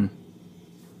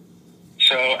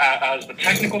 So as the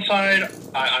technical side,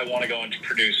 I want to go into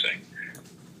producing.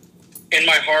 In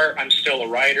my heart, I'm still a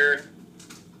writer.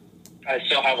 I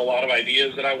still have a lot of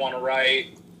ideas that I want to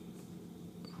write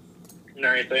and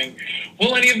everything.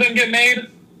 Will any of them get made?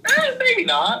 Maybe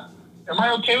not. Am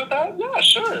I okay with that? Yeah,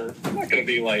 sure. I'm not going to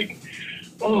be like,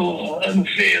 oh, I'm a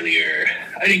failure.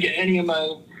 I didn't get any of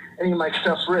my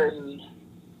stuff written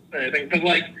or anything. Because,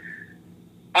 like,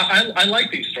 I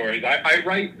like these stories. I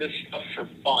write this stuff for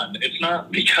fun. It's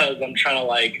not because I'm trying to,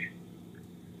 like,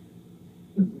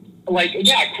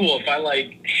 yeah, cool. If I,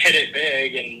 like, hit it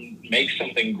big and make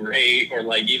something great, or,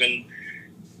 like, even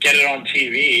get it on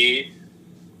TV,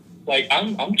 like,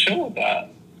 I'm chill with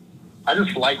that. I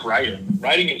just like writing.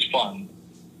 Writing is fun.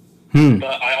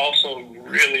 But I also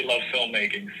really love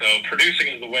filmmaking. So producing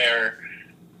is where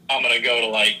I'm gonna go to,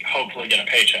 like, hopefully get a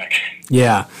paycheck.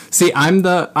 Yeah. See, I'm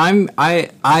a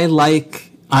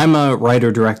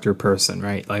writer-director person,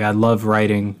 right? Like, I love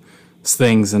writing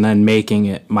things and then making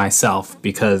it myself,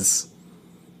 because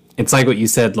it's like what you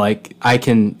said, like, I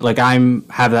can, like,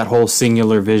 have that whole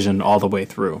singular vision all the way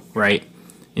through, right?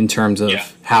 In terms of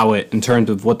in terms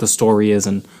of what the story is,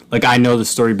 and, like, I know the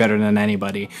story better than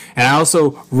anybody. And I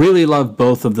also really love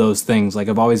both of those things. Like,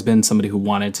 I've always been somebody who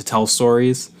wanted to tell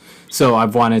stories. So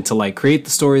I've wanted to, like, create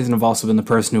the stories, and I've also been the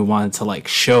person who wanted to, like,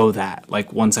 show that,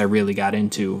 like, once I really got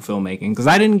into filmmaking. Because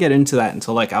I didn't get into that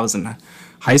until, like, I was in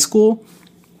high school.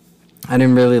 I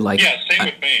didn't really, like... Yeah, same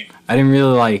with me. I didn't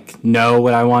really, like, know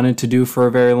what I wanted to do for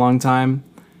a very long time.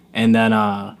 And then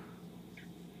I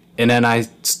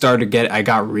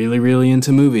got really, really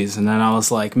into movies. And then I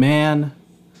was like, man...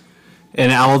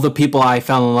 And all the people I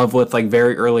fell in love with, like,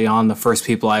 very early on, the first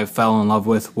people I fell in love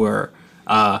with were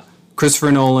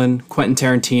Christopher Nolan, Quentin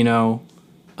Tarantino,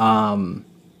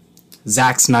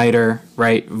 Zack Snyder,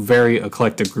 right? Very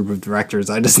eclectic group of directors.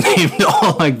 I just named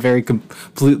all, like, very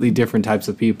completely different types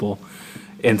of people.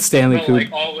 And Stanley Kubrick.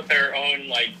 Like, all with their own,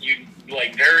 like,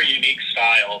 very unique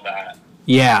style that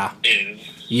is.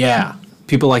 Yeah.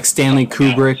 People like Stanley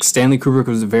Kubrick. Else. Stanley Kubrick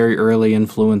was a very early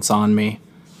influence on me.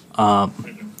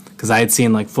 Because I had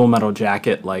seen, like, Full Metal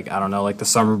Jacket, like, I don't know, like, the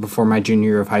summer before my junior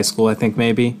year of high school, I think,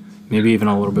 maybe even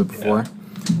a little bit before.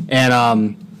 Yeah.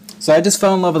 And so I just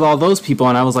fell in love with all those people,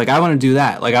 and I was like, I want to do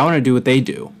that. Like, I want to do what they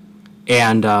do.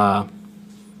 And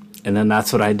then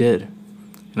that's what I did.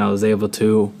 And I was able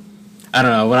to, I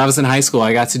don't know, when I was in high school,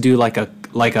 I got to do,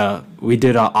 we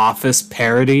did an Office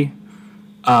parody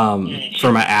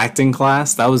for my acting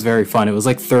class. That was very fun. It was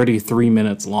like 33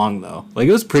 minutes long, though. Like,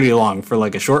 it was pretty long for,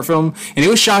 like, a short film, and it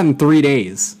was shot in 3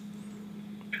 days.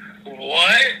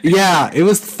 What? Yeah, it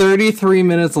was 33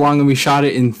 minutes long, and we shot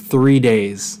it in 3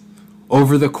 days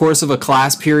over the course of a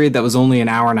class period that was only an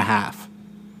hour and a half.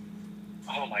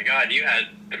 Oh my God, you had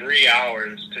 3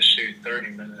 hours to shoot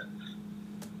 30 minutes.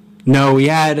 No, we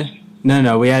had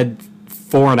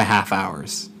 4.5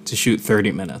 hours to shoot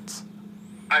 30 minutes.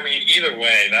 I mean, either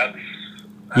way, that's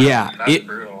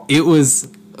brutal. It was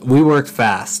we worked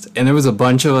fast, and there was a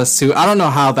bunch of us too. I don't know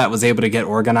how that was able to get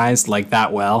organized like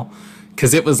that well,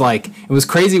 because it was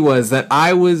crazy was that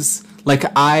I was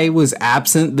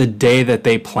absent the day that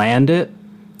they planned it,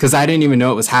 because I didn't even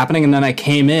know it was happening, and then I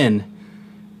came in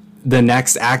the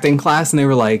next acting class, and they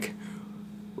were like,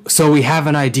 so we have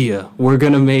an idea. We're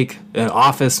going to make an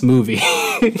office movie.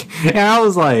 And I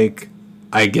was like,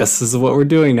 I guess this is what we're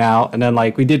doing now. And then,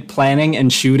 like, we did planning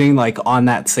and shooting, like, on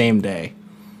that same day.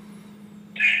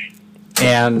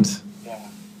 And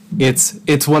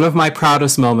it's one of my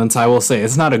proudest moments, I will say.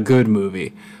 It's not a good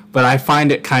movie, but I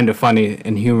find it kind of funny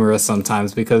and humorous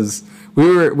sometimes, because we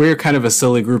were kind of a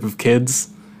silly group of kids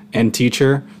and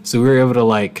teacher, so we were able to,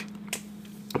 like,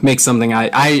 make something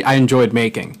I enjoyed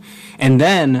making. And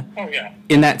then,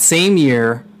 in that same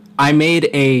year, I made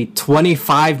a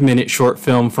 25-minute short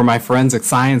film for my forensic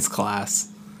science class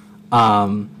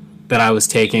that I was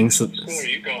taking. What school are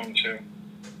you going to?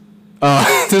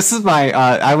 This is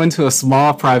I went to a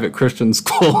small private Christian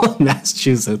school in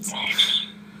Massachusetts.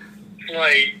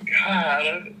 Like,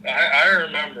 God, I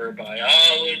remember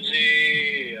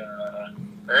biology,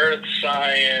 earth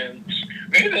science.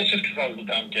 Maybe that's just because I was a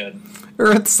dumb kid.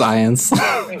 Earth science.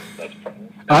 That's probably.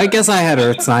 I guess I had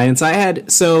earth science.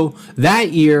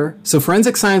 That year,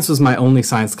 forensic science was my only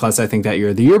science class, I think, that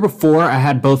year. The year before, I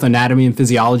had both anatomy and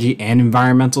physiology and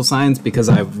environmental science, because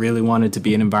I really wanted to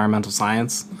be in environmental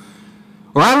science.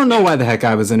 Or I don't know why the heck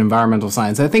I was in environmental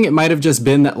science. I think it might have just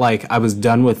been that, like, I was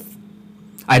done with...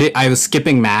 I was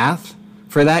skipping math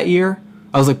for that year.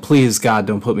 I was like, please, God,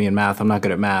 don't put me in math. I'm not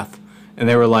good at math. And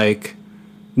they were like,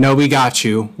 no, we got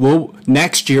you.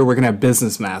 Next year, we're going to have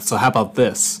business math, so how about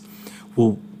this?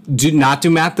 We'll not do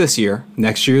math this year.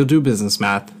 Next year, you'll do business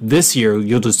math. This year,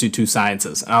 you'll just do 2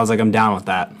 sciences. And I was like, I'm down with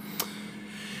that.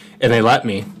 And they let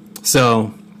me.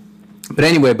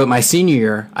 But my senior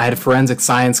year, I had a forensic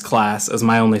science class as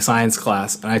my only science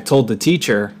class. And I told the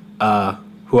teacher,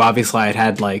 who obviously I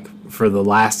had like for the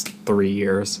last 3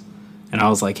 years, and I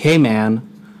was like, hey, man,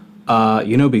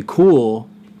 it'd be cool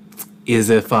is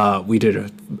if we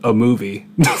did a movie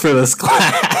for this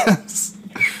class.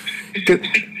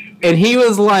 And he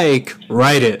was like,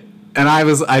 write it. And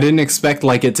I didn't expect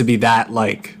like it to be that,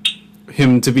 like,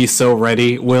 him to be so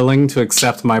willing to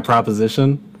accept my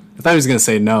proposition. I thought he was going to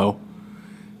say no.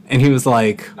 And he was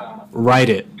like, write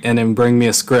it and then bring me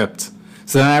a script.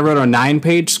 So then I wrote a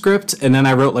 9-page script, and then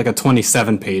I wrote like a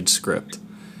 27-page script.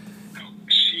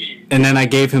 And then I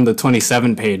gave him the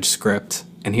 27-page script,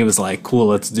 and he was like, cool,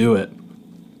 let's do it.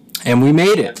 And we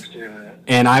made it.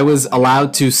 And I was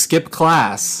allowed to skip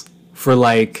class for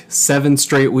like 7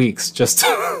 straight weeks just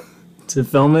to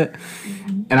film it.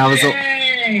 And I was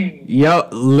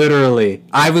literally.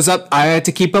 I had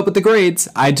to keep up with the grades.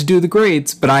 I had to do the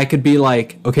grades, but I could be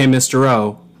like, okay, Mr.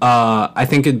 O, I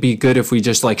think it'd be good if we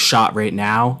just like shot right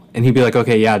now. And he'd be like,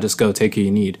 okay, yeah, just go, take what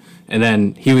you need. And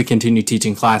then he would continue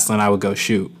teaching class, and then I would go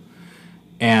shoot.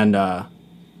 And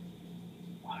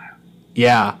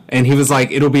yeah, and he was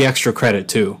like, it'll be extra credit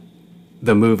too,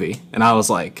 the movie. And I was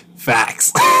like,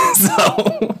 facts.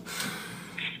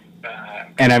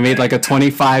 And I made like a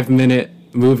 25-minute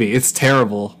movie. It's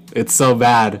terrible. It's so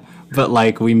bad. But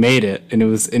like we made it, and it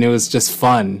was just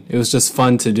fun. It was just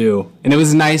fun to do. And it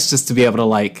was nice just to be able to,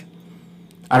 like,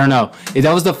 I don't know.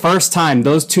 That was the first time,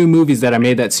 those 2 movies that I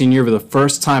made that senior year were the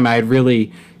first time I had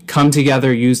really come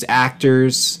together, used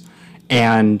actors,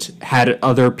 and had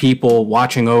other people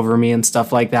watching over me and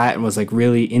stuff like that, and was like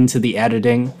really into the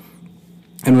editing,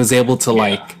 and was able to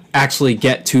like actually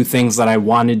get 2 things that I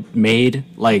wanted made,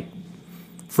 like,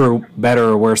 for better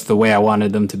or worse, the way I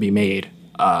wanted them to be made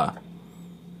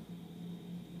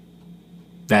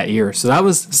that year. So that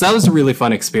was a really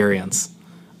fun experience.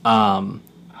 And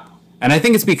I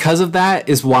think it's because of that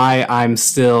is why I'm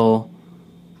still,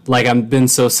 like, I've been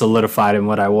so solidified in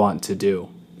what I want to do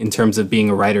in terms of being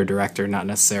a writer-director, not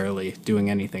necessarily doing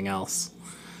anything else.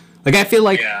 Like, I feel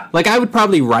like, like, I would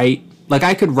probably write, like,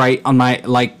 I could write on my,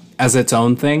 like, as its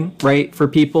own thing, right, for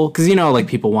people. Because, like,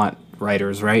 people want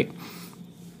writers, right?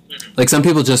 Like, some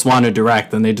people just want to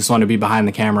direct, and they just want to be behind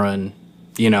the camera and,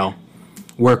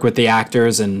 work with the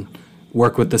actors and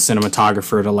work with the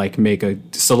cinematographer to, like,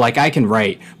 so, like, I can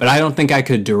write, but I don't think I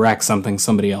could direct something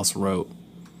somebody else wrote.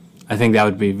 I think that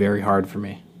would be very hard for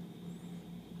me.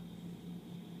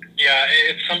 Yeah,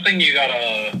 it's something you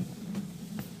gotta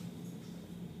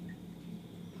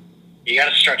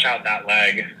stretch out that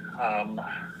leg.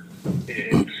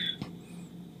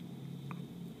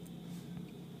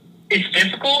 It's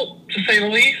difficult, to say the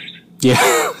least.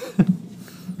 Yeah.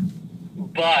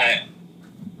 But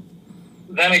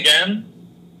then again,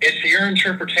 it's your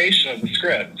interpretation of the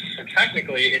script. So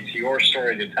technically, it's your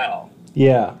story to tell.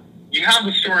 Yeah. You have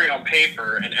the story on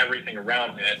paper and everything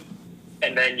around it,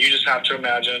 and then you just have to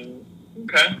imagine,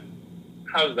 okay,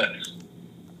 how's this?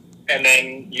 And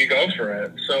then you go for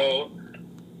it. So,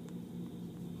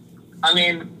 I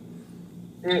mean,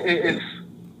 it's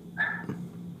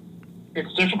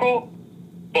difficult,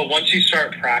 but once you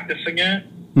start practicing it,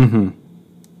 Mm-hmm.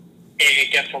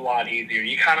 it gets a lot easier.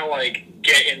 You kind of like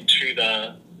get into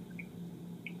the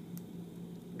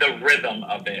rhythm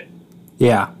of it,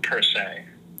 Yeah. per se.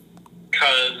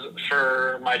 Because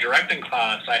for my directing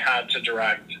class, I had to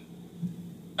direct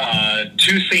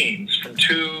 2 scenes from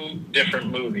 2 different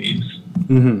movies.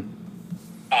 Mm-hmm.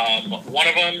 One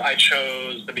of them, I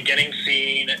chose the beginning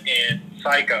scene in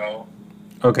Psycho.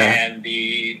 Okay. And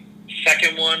the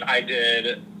second one, I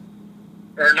did,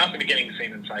 or not the beginning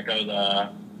scene in Psycho,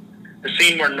 the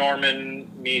scene where Norman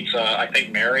meets, I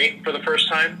think, Mary for the first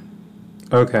time.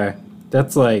 Okay.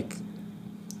 That's like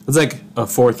a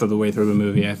fourth of the way through the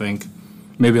movie, I think.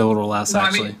 Maybe a little less, Well, I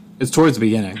actually. mean, It's towards the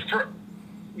beginning.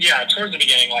 Yeah, towards the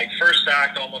beginning, like first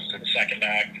act, almost to the second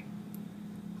act.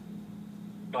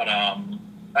 But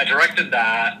I directed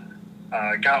that.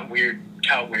 Got weird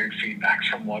feedback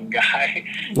from one guy.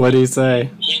 What do you say?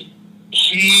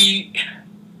 He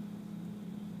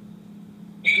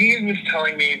was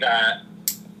telling me that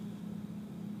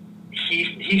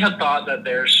he had thought that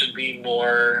there should be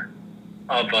more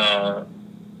of a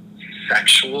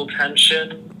sexual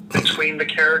tension between the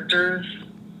characters.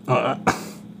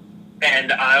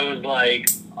 And I was like,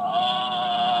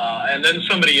 and then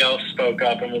somebody else spoke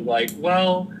up and was like,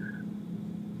 well,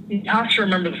 you have to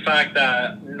remember the fact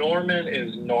that Norman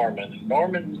is Norman.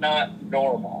 Norman's not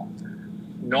normal.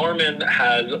 Norman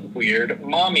has weird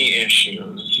mommy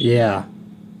issues. Yeah.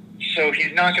 So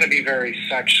he's not going to be very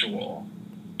sexual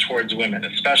towards women,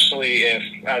 especially if,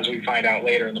 as we find out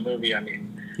later in the movie, I mean,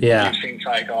 Yeah. you've seen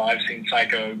Psycho, I've seen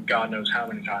Psycho God knows how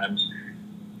many times.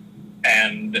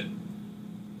 And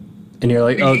you're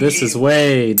like, oh, this is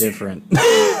way different.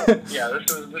 yeah, this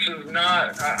is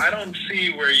not. I don't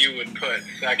see where you would put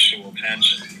sexual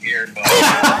tension here, but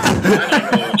I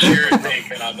don't know what you're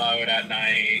thinking about at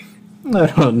night. I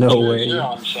don't know where You're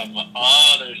on some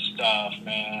other stuff,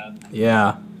 man.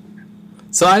 Yeah.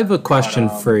 So I have a question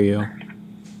for you.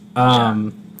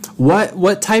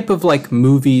 What type of like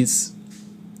movies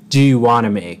do you want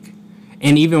to make,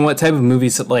 and even what type of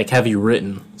movies like have you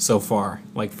written so far,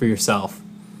 like for yourself?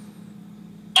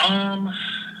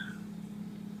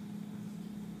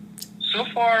 So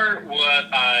far,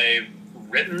 what I've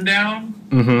written down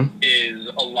is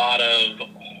a lot of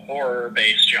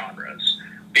horror-based genres,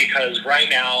 because right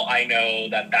now I know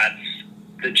that that's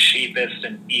the cheapest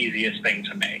and easiest thing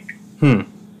to make.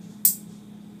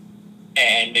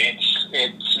 And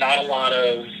it's not a lot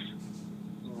of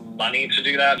money to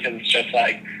do that, because it's just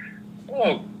like,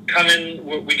 oh, come in,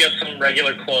 we get some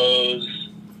regular clothes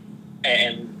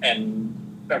and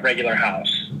a regular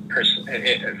house,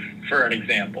 for an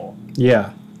example.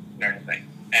 Yeah. And everything.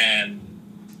 And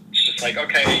it's just like,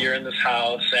 okay, you're in this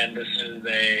house, and this is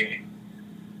a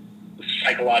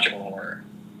psychological horror.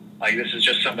 Like, this is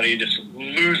just somebody just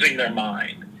losing their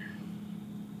mind.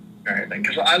 And everything.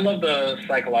 Because I love the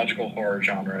psychological horror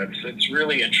genre. It's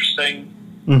really interesting.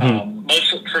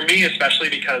 For me, especially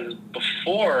because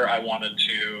before I wanted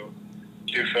to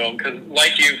do film, because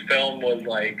like you, film was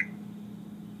like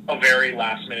a very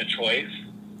last minute choice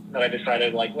that I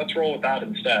decided, like, let's roll with that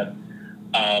instead.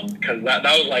 Because that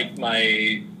was like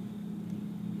my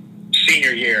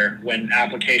senior year when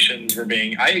applications were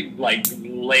I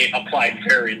applied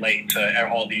very late to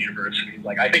all the universities.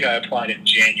 Like, I think I applied in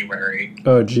January.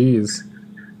 Oh, geez.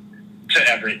 To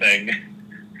everything.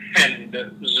 And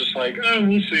it was just like, oh,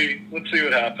 we'll see. Let's see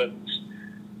what happens.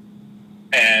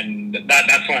 And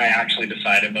that's when I actually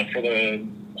decided. But for the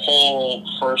whole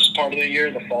first part of the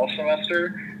year, the fall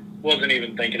semester, wasn't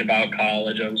even thinking about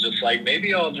college. I was just like,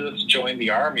 maybe I'll just join the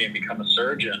Army and become a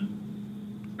surgeon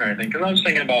or anything. Because I was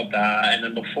thinking about that. And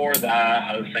then before that,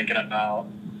 I was thinking about,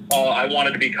 I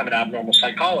wanted to become an abnormal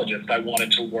psychologist. I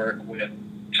wanted to work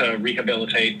to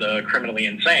rehabilitate the criminally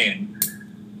insane.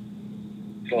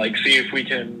 So, like, see if we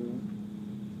can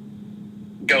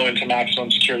go into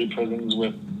maximum security prisons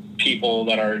with people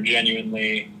that are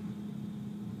genuinely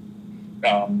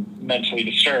mentally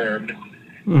disturbed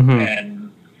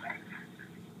and,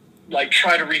 like,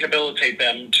 try to rehabilitate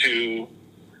them to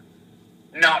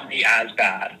not be as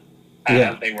bad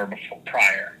as they were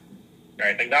prior.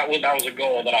 I think that was a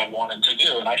goal that I wanted to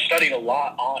do, and I studied a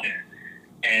lot on it.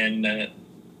 And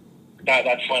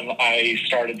that's when I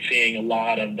started seeing a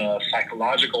lot of the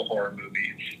psychological horror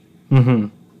movies.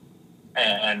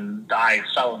 and I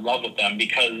fell in love with them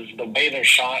because the way they're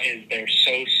shot is they're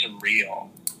so surreal,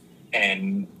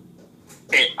 and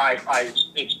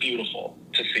it's beautiful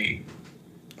to see.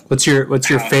 What's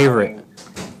your favorite?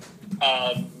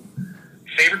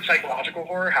 Favorite psychological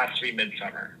horror has to be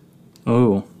Midsummer.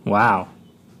 Oh, wow.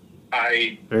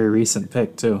 Very recent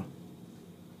pick too.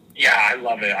 Yeah, I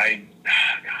love it.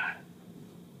 God.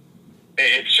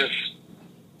 It's just.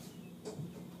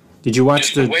 Did you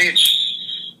watch the way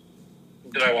it's?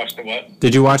 Did I watch the what?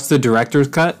 Did you watch the director's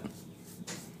cut?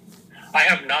 I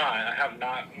have not. I have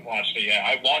not watched it yet.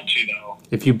 I want to though.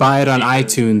 If you buy it on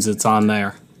iTunes, it's on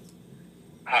there.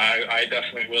 I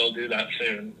definitely will do that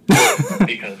soon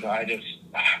because I just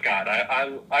God,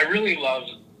 I really love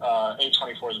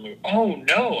A24's movie. Oh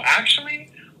no,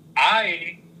 actually,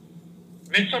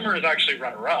 Midsummer is actually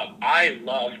runner-up. I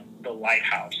love The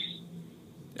Lighthouse.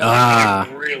 I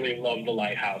really love The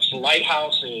Lighthouse. The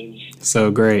Lighthouse is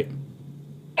so great.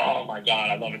 Oh my God,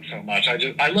 I love it so much. I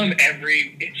love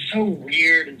it's so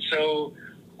weird and so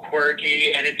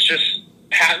quirky, and it's just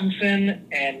Pattinson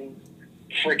and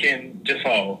freaking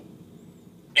Defoe.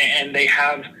 And they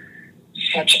have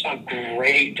such a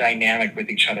great dynamic with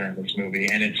each other in this movie,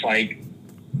 and it's like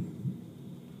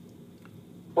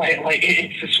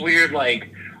it's this weird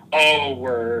oh,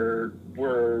 we're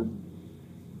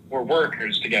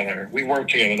workers together. We work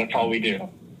together. That's all we do.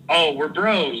 Oh, we're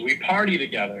bros. We party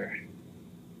together.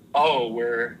 Oh,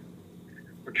 we're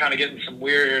kind of getting some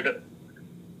weird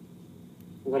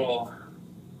little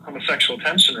homosexual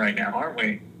tension right now, aren't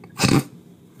we?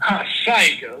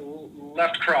 Psych.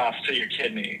 Left cross to your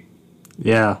kidney.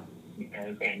 Yeah.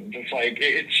 Everything. Just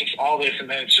it's just all this, and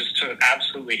then it's just to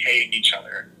absolutely hate each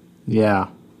other. Yeah.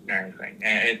 And everything.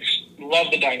 And love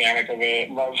the dynamic of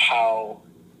it. Love how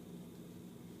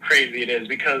crazy it is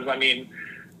because I mean,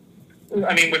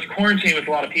 with quarantine, with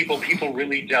a lot of people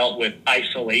really dealt with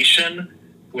isolation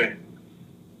with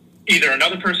either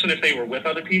another person if they were with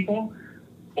other people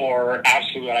or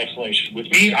absolute isolation. With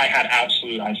me, I had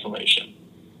absolute isolation.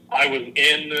 I was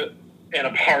in an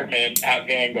apartment at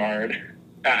Vanguard,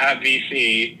 at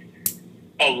VC,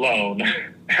 alone.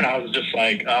 And I was just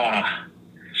like,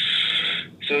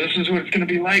 so this is what it's going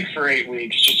to be like for 8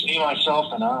 weeks. Just me,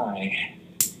 myself, and I.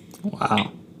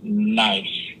 Wow.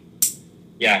 Nice.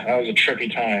 Yeah, that was a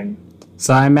trippy time.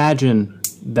 So I imagine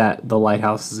that The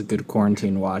Lighthouse is a good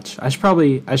quarantine watch. I should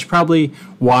probably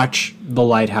watch The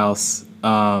Lighthouse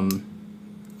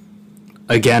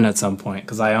again at some point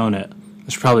because I own it. I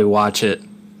should probably watch it.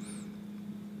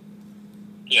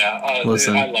 Yeah,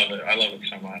 listen, I love it. I love it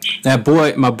so much.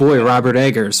 My boy Robert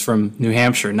Eggers from New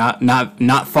Hampshire,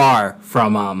 not far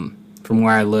from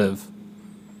where I live.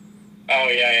 Oh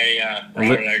yeah.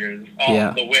 Robert Eggers. Oh,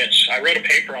 yeah. The Witch. I wrote a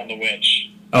paper on The Witch.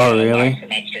 Oh really? Last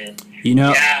semester. You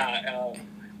know? Yeah.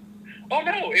 Oh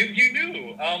no, you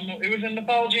knew. It was in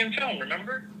Mythology and Film.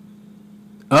 Remember?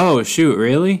 Oh shoot!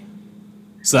 Really?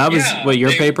 So that was what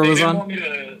your paper was on?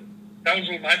 That was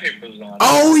what my paper was on.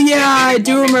 Oh yeah, I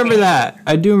do remember that.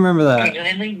 Remember,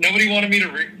 nobody wanted me to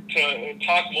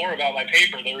talk more about my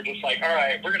paper. They were just like, "All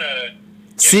right, we're gonna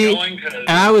get going." And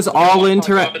I was all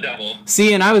interested.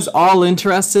 See, and I was all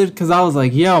interested because I was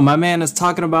like, "Yo, my man is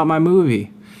talking about my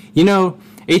movie." You know,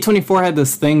 A24 had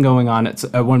this thing going on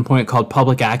at one point called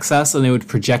Public Access, and they would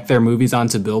project their movies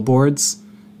onto billboards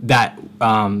that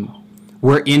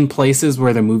were in places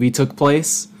where the movie took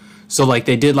place. So,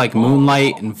 they did,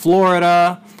 Moonlight in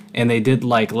Florida, and they did,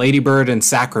 Lady Bird in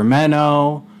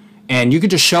Sacramento, and you could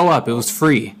just show up. It was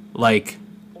free.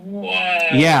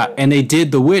 What? Yeah, and they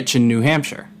did The Witch in New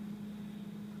Hampshire.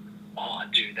 Oh,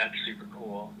 dude, that's super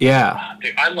cool. Yeah.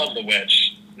 Dude, I love The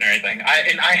Witch and everything.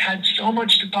 I had so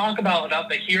much to talk about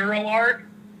the hero arc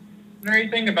and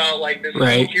everything, about, this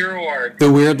right. hero arc. The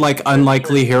weird,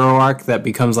 unlikely hero arc that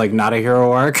becomes, not a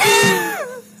hero arc.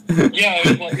 Yeah,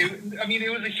 it was it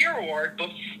was a hero arc, but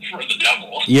for the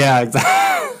devil. Yeah,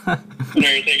 exactly. And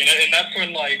everything, and that's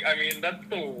when, that's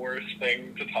the worst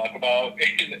thing to talk about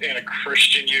in a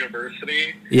Christian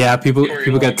university. Yeah, people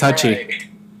got touchy. Right.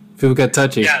 People got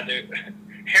touchy. Yeah, dude.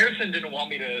 Harrison didn't want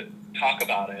me to talk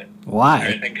about it.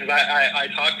 Why? Because I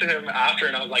talked to him after,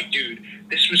 and I was like, dude,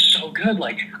 this was so good.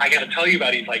 I got to tell you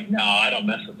about it. He's like, no, I don't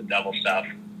mess with the devil stuff.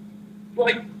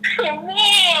 Come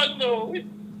on, though.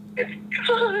 It's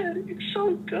good. It's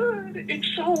so good. It's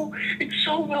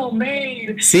so well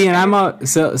made. See, and I'm of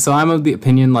the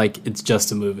opinion it's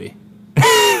just a movie.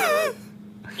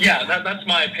 Yeah, that's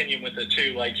my opinion with it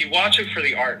too. You watch it for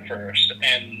the art first,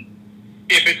 and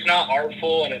if it's not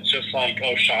artful and it's just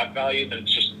shock value, then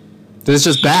it's just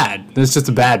bad. It's just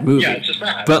a bad movie. Yeah, it's just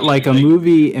bad. But a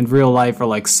movie and real life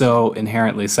are so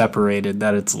inherently separated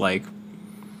that it's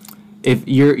if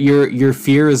your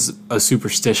fear is a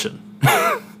superstition.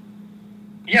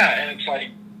 Yeah, and it's like,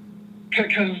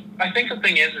 because I think the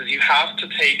thing is you have to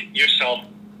take yourself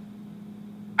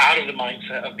out of the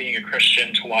mindset of being a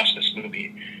Christian to watch this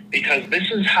movie, because this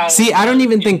is how. See, I don't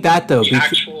even think that though.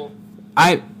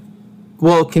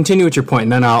 Well, continue with your point,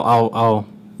 and then I'll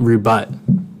rebut.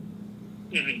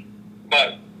 Mm-hmm.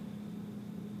 But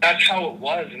that's how it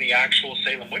was in the actual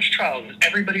Salem witch trials.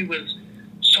 Everybody was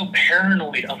so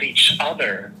paranoid of each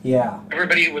other. Yeah.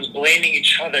 Everybody was blaming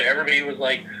each other. Everybody was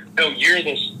like, no, you're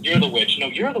the witch. No,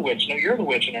 you're the witch. No, you're the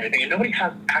witch, and everything. And nobody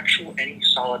has any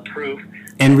solid proof.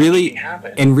 And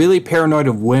really paranoid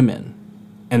of women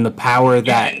and the power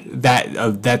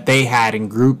that they had in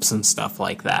groups and stuff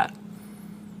like that.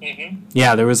 Mm-hmm.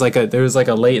 Yeah, there was like a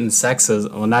latent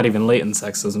sexism, well, not even latent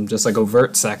sexism, just like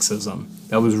overt sexism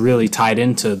that was really tied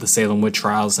into the Salem witch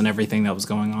trials and everything that was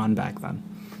going on back then.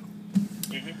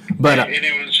 Mm-hmm. But and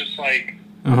it was just like,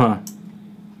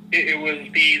 it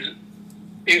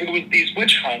was these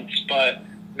witch hunts, but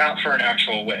not for an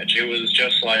actual witch. It was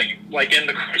just like in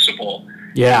the Crucible.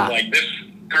 Yeah. Like, this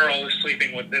girl is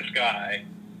sleeping with this guy.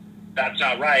 That's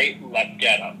not right. Let's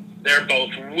get them. They're both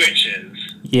witches.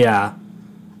 Yeah.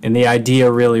 And the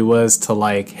idea really was to,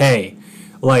 like, hey,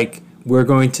 like, we're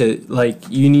going to, like,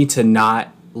 you need to not,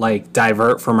 like,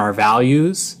 divert from our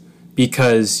values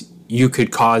because you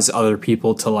could cause other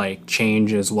people to, like,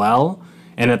 change as well.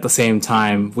 And at the same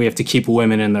time, we have to keep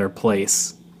women in their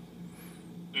place.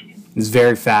 It's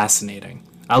very fascinating.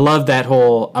 I love that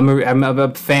whole, I'm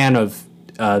a fan of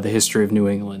the history of New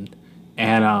England.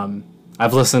 And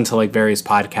I've listened to, like, various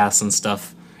podcasts and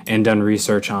stuff and done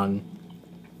research on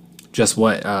just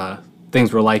what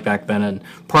things were like back then, and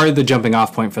part of the jumping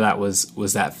off point for that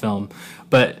was that film.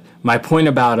 But my point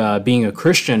about being a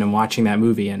Christian and watching that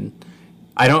movie, and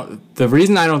the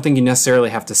reason I don't think you necessarily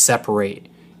have to separate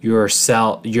your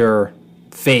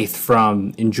faith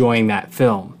from enjoying that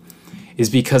film is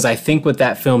because I think what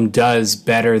that film does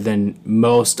better than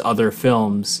most other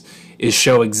films is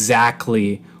show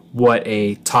exactly what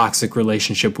a toxic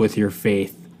relationship with your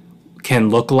faith can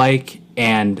look like,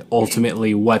 and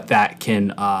ultimately what that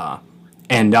can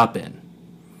end up in.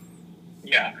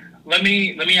 Yeah. Let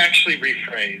me actually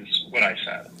rephrase what I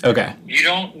said. Okay.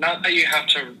 Not that you have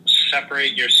to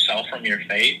separate yourself from your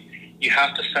faith. You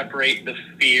have to separate the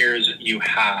fears you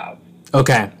have.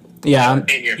 Okay. Yeah.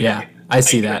 In your faith. I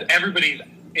see that. As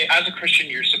a Christian,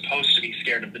 you're supposed to be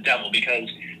scared of the devil because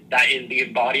that is the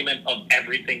embodiment of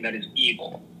everything that is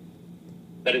evil.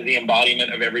 That is the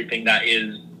embodiment of everything that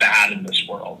is bad in this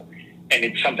world. And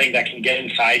it's something that can get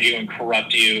inside you and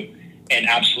corrupt you and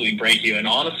absolutely break you. And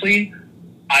honestly,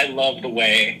 I love the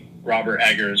way Robert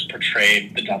Eggers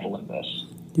portrayed the devil in this.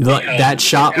 That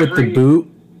shot with the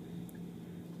boot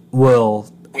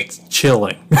it's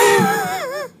chilling.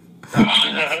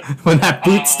 When that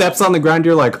boot steps on the ground,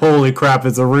 you're like, holy crap,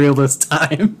 it's a real this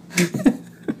time.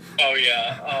 Oh,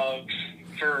 yeah.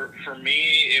 For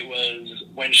me, it was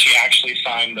when she actually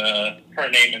signed her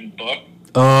name in the book.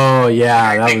 Oh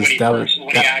yeah, that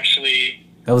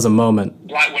was a moment.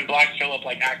 When Black Phillip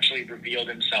actually revealed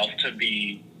himself to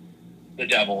be the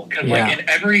devil, because in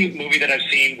every movie that I've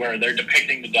seen where they're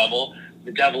depicting the devil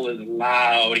is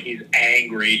loud, he's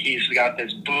angry, he's got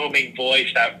this booming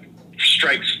voice that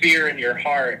strikes fear in your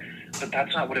heart. But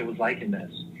that's not what it was like in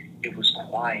this. It was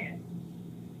quiet.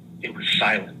 It was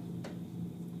silent,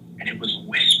 and it was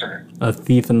whisper. A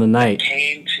thief in the night. It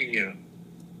came to you.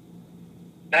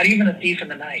 Not even a thief in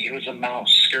the night. It was a mouse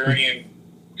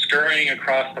scurrying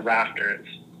across the rafters.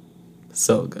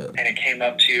 So good. And it came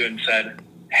up to you and said,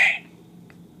 hey,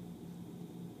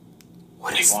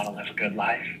 do you want to live a good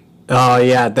life? Oh,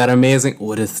 yeah, that amazing,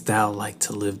 wouldst thou like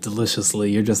to live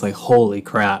deliciously? You're just like, holy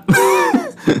crap.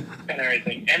 And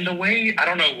everything. And the way, I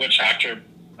don't know which actor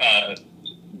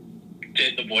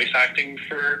did the voice acting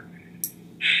for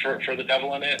the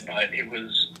devil in it, but it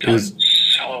was done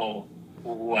so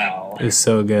well. It's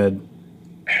so good.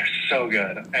 It's so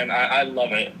good. And I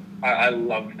love it. I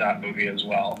love that movie as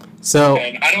well. So,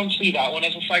 and I don't see that one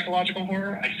as a psychological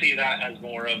horror. I see that as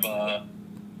more of a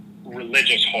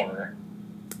religious horror.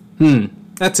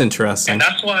 That's interesting. And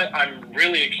that's why I'm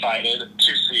really excited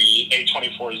to see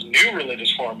A24's new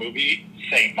religious horror movie,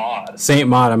 Saint Maud. Saint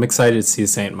Maud. I'm excited to see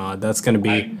Saint Maud. That's going to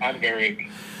be...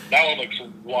 That one looks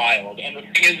wild. And the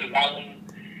thing is that one,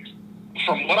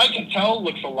 from what I can tell,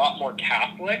 looks a lot more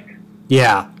Catholic.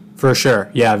 Yeah, for sure.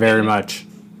 Yeah, very much.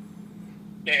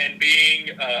 And being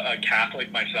a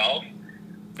Catholic myself,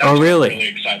 that's what I'm really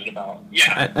excited about.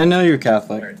 Yeah. I know you're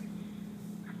Catholic.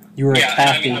 You were a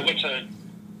Catholic.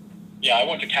 I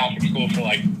went to Catholic school for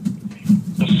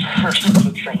the first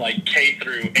from like K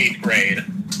through 8th grade.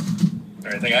 Or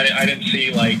anything. I didn't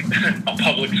see like a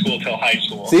public school till high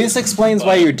school. See, this explains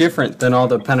why you're different than all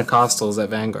the Pentecostals at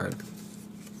Vanguard.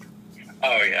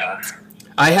 Oh yeah.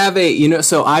 I have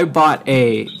so I bought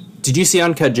a. Did you see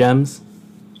Uncut Gems?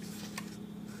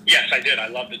 Yes, I did. I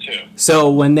loved it too.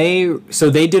 So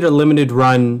they did a limited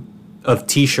run of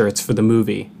T-shirts for the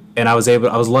movie, and I was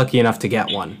lucky enough to get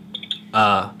one,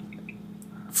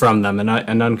 from them,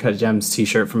 an Uncut Gems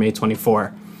T-shirt from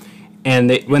A24,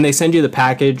 and when they send you the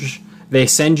package, they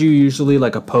send you usually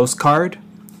like a postcard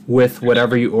with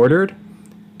whatever you ordered,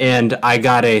 and I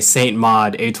got a Saint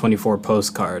Maud A24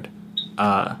 postcard.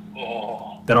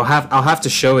 That I'll have to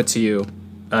show it to you.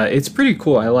 It's pretty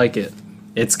cool. I like it.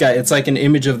 It's like an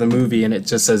image of the movie, and it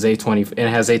just says A20, and it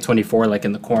has A24 like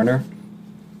in the corner.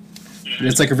 And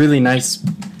it's like a really nice,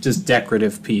 just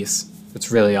decorative piece. It's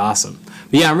really awesome.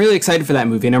 But yeah, I'm really excited for that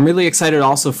movie, and I'm really excited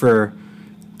also for.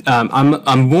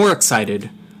 I'm more excited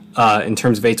in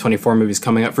terms of A24 movies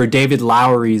coming up for David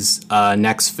Lowery's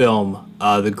next film,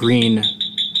 The Green.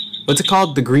 What's it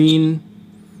called? The Green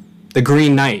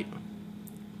Knight.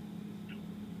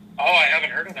 Oh, I haven't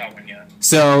heard of that one yet.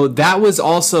 So that was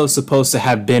also supposed to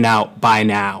have been out by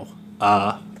now,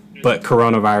 but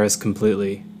coronavirus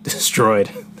completely destroyed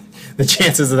the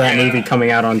chances of that movie coming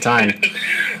out on time.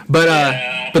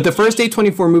 But the first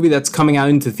A24 movie that's coming out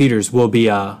into theaters will be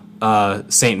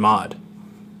Saint Maud.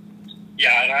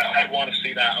 Yeah, and I want to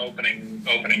see that opening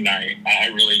night. I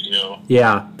really do.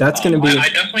 Yeah, that's going to be. I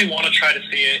definitely want to try to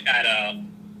see it at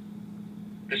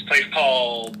this place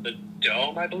called the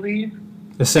Dome, I believe.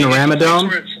 The Cinerama Dome?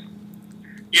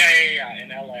 Yeah, in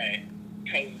LA.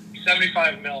 Because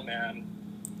 75mm, man,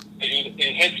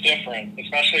 it hits different,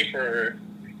 especially for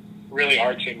really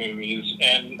artsy movies.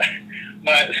 And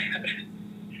but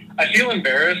I feel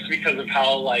embarrassed because of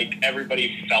how like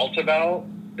everybody felt about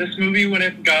this movie when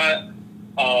it got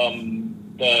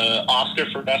the Oscar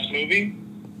for Best Movie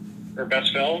or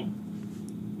Best Film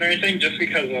and everything, just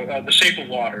because of The Shape of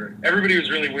Water. Everybody was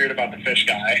really weird about the fish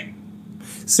guy.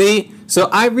 See, so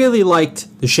I really liked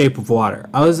The Shape of Water.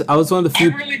 I was one of the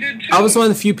few. I really did too. I was one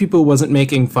of the few people who wasn't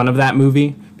making fun of that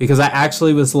movie because I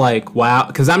actually was like, wow,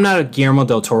 because I'm not a Guillermo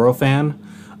del Toro fan,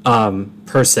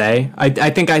 per se. I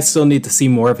think I still need to see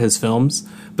more of his films,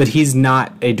 but he's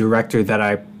not a director that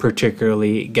I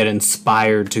particularly get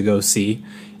inspired to go see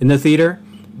in the theater.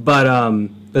 But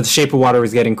The Shape of Water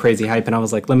was getting crazy hype, and I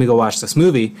was like, let me go watch this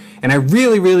movie, and I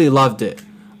really, really loved it.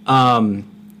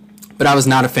 But I was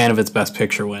not a fan of its Best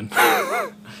Picture win.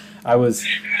 I was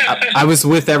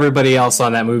with everybody else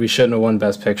on that movie. Shouldn't have won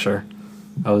Best Picture.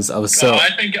 I was so. No, I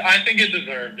think it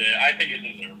deserved it.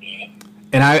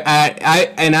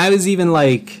 And I was even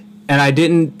like, and I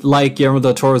didn't like Guillermo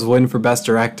del Toro's win for Best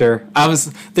Director. Here's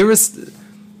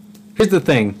the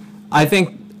thing. I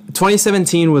think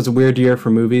 2017 was a weird year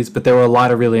for movies, but there were a lot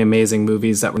of really amazing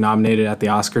movies that were nominated at the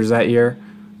Oscars that year.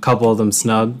 A couple of them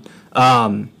snubbed.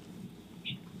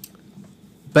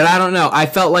 But I don't know. I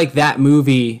felt like that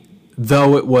movie,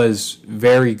 though it was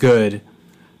very good,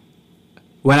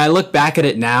 when I look back at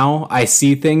it now, I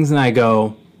see things and I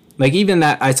go, like even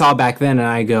that I saw back then and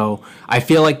I go, I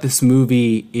feel like this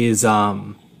movie is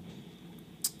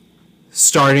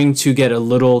starting to get a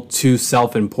little too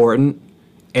self-important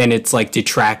and it's like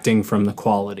detracting from the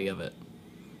quality of it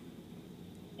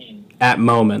at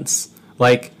moments.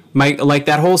 Like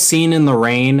that whole scene in the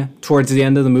rain towards the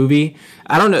end of the movie,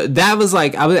 I don't know. That was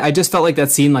like I just felt like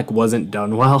that scene like wasn't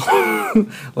done well.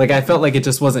 Like I felt like it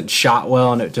just wasn't shot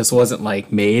well and it just wasn't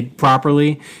like made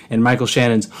properly. And Michael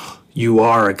Shannon's "You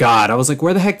Are a God." I was like,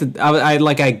 where the heck did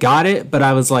I got it, but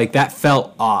I was like that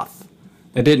felt off.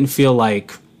 It didn't feel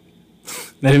like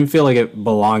it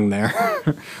belonged there,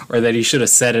 or that he should have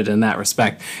said it in that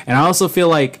respect. And I also feel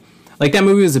like that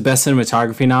movie was the best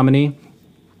cinematography nominee.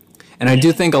 And I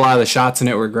do think a lot of the shots in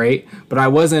it were great, but I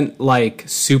wasn't like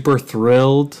super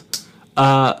thrilled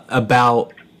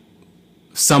about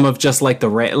some of just like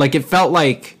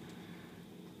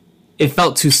it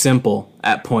felt too simple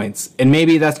at points. And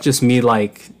maybe that's just me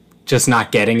like just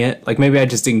not getting it. Like maybe I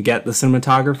just didn't get the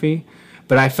cinematography,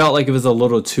 but I felt like it was a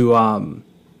little too I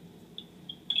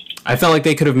felt like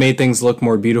they could have made things look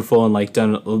more beautiful and like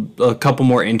done a couple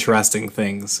more interesting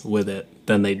things with it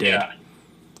than they did. Yeah.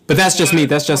 But that's just me.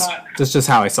 That's just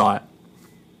how I saw it.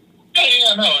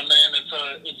 Yeah, no, and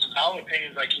it's a valid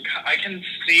opinion. I can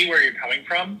see where you're coming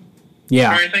from.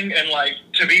 Yeah. And everything, and like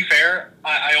to be fair,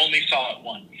 I only saw it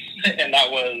once, and that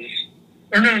was,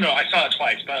 or no, I saw it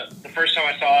twice. But the first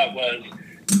time I saw it was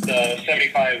the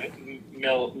 75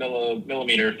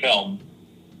 millimeter film,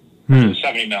 The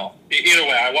 70 mil. Either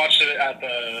way, I watched it at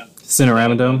the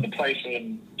Cinerama Dome. The place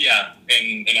in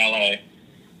LA.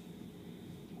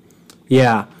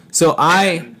 Yeah. So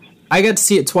I got to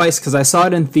see it twice because I saw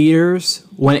it in theaters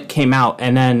when it came out,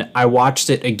 and then I watched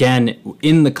it again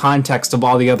in the context of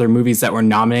all the other movies that were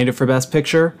nominated for Best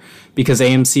Picture, because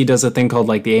AMC does a thing called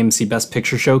like the AMC Best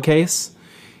Picture Showcase,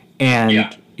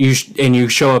 and you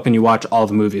show up and you watch all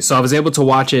the movies. So I was able to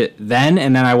watch it then,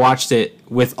 and then I watched it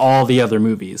with all the other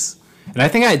movies. And I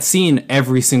think I had seen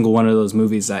every single one of those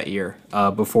movies that year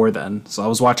before then. So I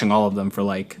was watching all of them for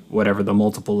like whatever the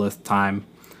multiple-th time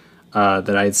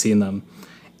that I had seen them.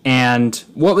 And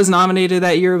what was nominated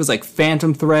that year? It was like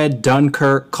Phantom Thread,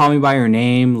 Dunkirk, Call Me by Your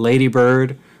Name, Lady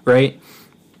Bird, right?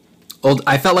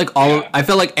 I felt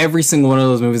like every single one of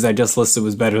those movies I just listed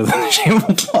was better than The Shape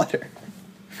of Water.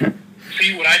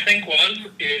 See, what I think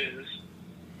is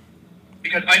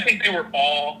because I think they were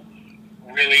all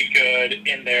really good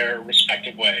in their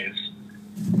respective ways.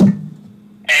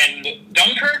 And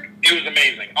Dunkirk, it was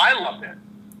amazing. I loved it.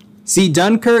 See,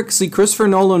 Christopher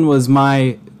Nolan was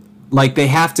they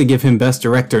have to give him Best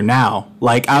Director now.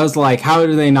 Like, I was like, how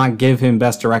do they not give him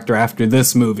Best Director after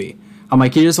this movie? I'm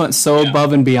like, he just went so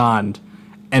above and beyond.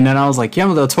 And then I was like,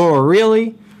 Guillermo del Toro,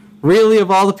 really? Really,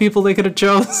 of all the people they could have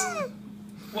chose?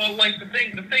 Well, like, the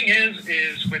thing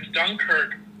is with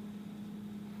Dunkirk,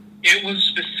 it was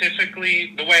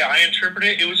specifically, the way I interpret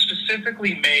it, it was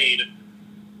specifically made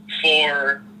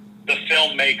for the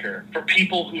filmmaker, for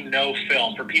people who know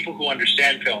film, for people who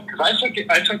understand film. Because I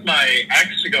took my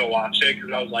ex to go watch it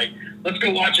because I was like, let's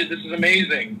go watch it. This is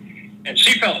amazing. And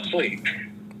she fell asleep.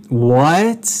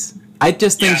 What? I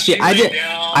just think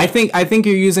I think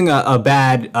you're using a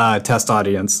bad test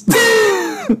audience.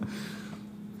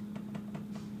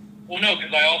 Well, no,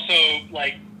 because I also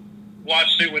like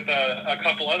watched it with a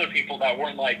couple other people that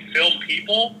weren't like film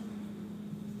people,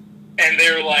 and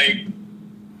they're like,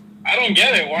 I don't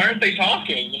get it. Why aren't they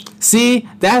talking? See,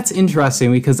 that's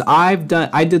interesting because I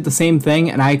did the same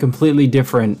thing and I had a completely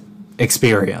different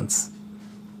experience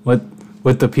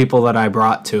with the people that I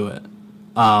brought to it.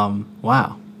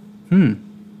 Wow.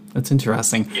 That's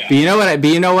interesting. Yeah. But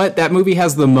you know what? That movie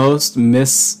has the most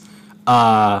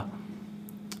misremembered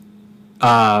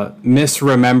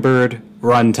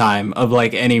runtime of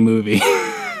like any movie.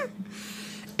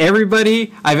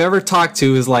 Everybody I've ever talked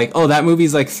to is like, oh, that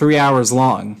movie's like 3 hours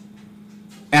long.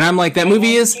 And I'm like, that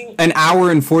movie is an hour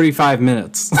and 45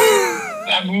 minutes.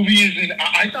 That movie is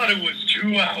I thought it was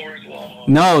 2 hours long.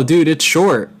 No, dude, it's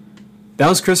short. That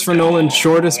was Christopher Nolan's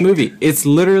shortest movie. It's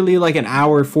literally like an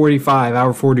hour 45,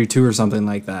 hour 42 or something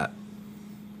like that.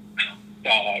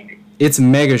 Dog. It's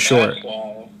mega short.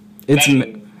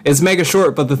 It's mega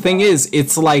short, but the thing is,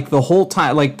 it's like the whole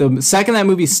time, like the second that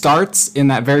movie starts in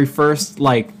that very first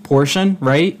like portion,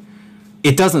 right?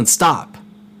 It doesn't stop.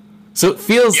 So it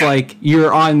feels like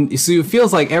it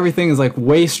feels like everything is like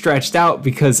way stretched out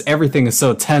because everything is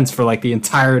so tense for like the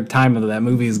entire time of that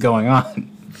movie is going on.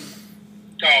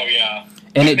 Oh yeah.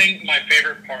 And I think my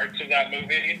favorite parts of that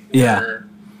movie were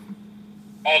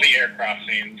all the aircraft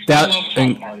scenes. I love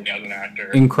Tom Hardy as an actor.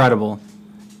 Incredible.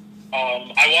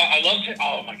 I loved it.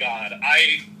 Oh my god.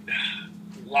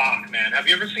 Locke, man. Have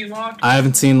you ever seen Locke? I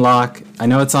haven't seen Locke. I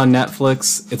know it's on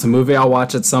Netflix. It's a movie I'll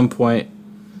watch at some point.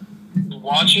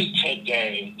 Watch it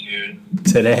today, dude.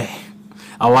 Today.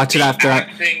 I'll watch it after I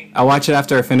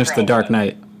finish The Dark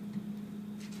Knight.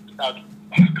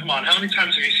 Come on, how many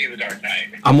times have you seen The Dark Knight?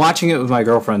 I'm watching it with my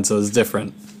girlfriend, so it's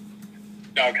different.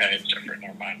 Okay, it's different.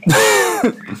 Never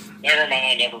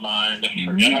mind. Never mind.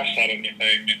 Forget I said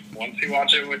anything. Once you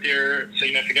watch it with your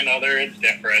significant other, it's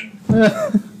different.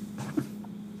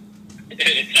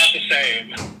 It's not the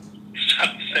same. It's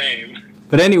not the same.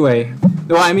 But anyway,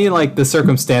 well, I mean, like, the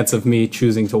circumstance of me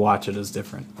choosing to watch it is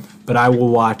different. But I will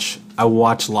watch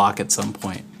Locke at some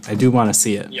point. I do want to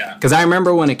see it. Yeah. Because I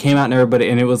remember when it came out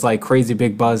and it was like crazy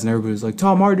big buzz and everybody was like,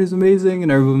 Tom Hardy's amazing,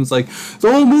 and everyone was like,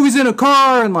 the whole movie's in a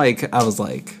car, and like I was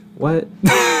like, what?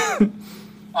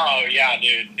 Oh yeah,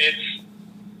 dude.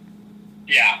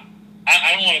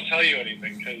 I don't want to tell you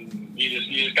anything because you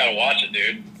just gotta watch it,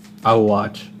 dude. I will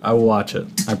watch it.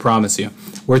 I promise you.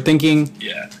 We're thinking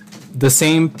the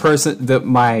same person that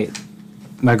my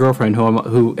girlfriend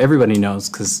who everybody knows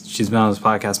because she's been on this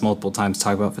podcast multiple times to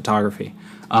talk about photography.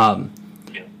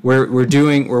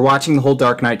 We're watching the whole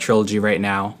Dark Knight trilogy right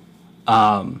now.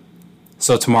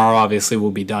 So tomorrow obviously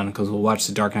we'll be done because we'll watch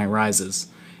The Dark Knight Rises.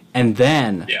 And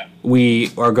then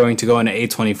we are going to go on an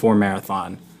A24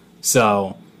 marathon.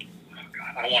 So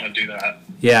I want to do that.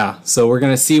 Yeah, so we're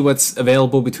going to see what's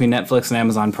available between Netflix and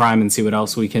Amazon Prime and see what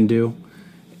else we can do.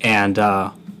 And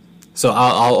so So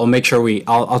I'll make sure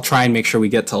I'll try and make sure we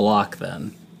get to Locke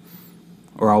then,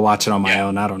 or I'll watch it on my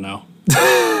own. I don't know.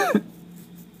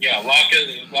 Yeah, Locke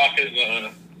is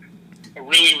a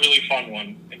really, really fun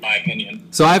one in my opinion.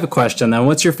 So I have a question then.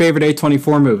 What's your favorite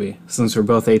A24 movie? Since we're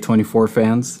both A24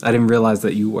 fans, I didn't realize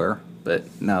that you were, but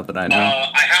now that I know,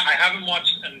 I haven't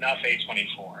watched enough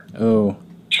A24. Oh,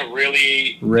 to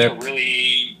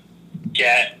really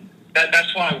get that.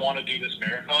 That's why I want to do this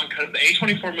marathon, because the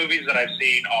A24 movies that I've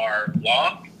seen are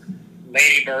Locke,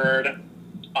 Lady Bird,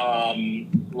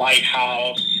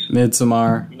 Lighthouse,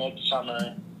 Midsommar,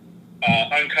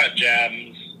 Uncut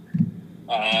Gems.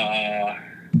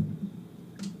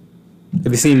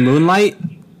 Have you seen Moonlight?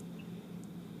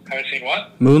 Haven't seen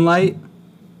what? Moonlight?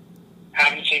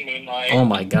 Haven't seen Moonlight. Oh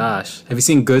my gosh. Have you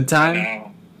seen Good Time?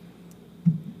 No.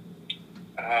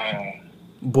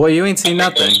 Boy, you ain't seen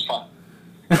nothing.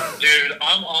 Dude,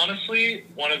 I'm honestly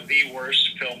one of the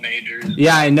worst film majors.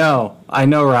 Yeah, I know,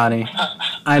 Ronnie.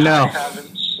 I know. I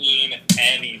haven't seen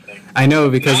anything. I know,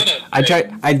 because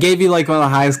I gave you like one of the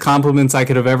highest compliments I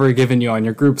could have ever given you on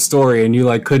your group story, and you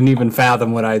like couldn't even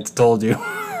fathom what I had told you.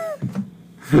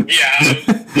 Yeah,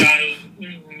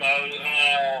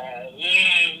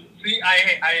 see,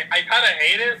 I kind of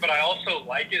hate it, but I also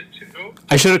like it too.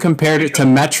 I should have compared it to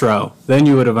Metro. Then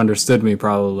you would have understood me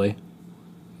probably.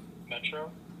 Metro?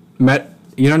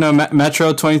 You don't know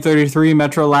Metro 2033,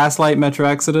 Metro Last Light, Metro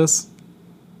Exodus?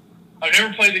 I've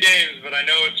never played the games, but I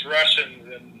know it's Russians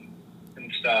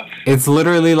and stuff. It's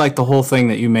literally like the whole thing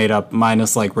that you made up,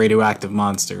 minus like radioactive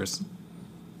monsters.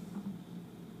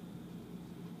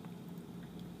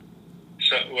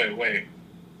 So, wait.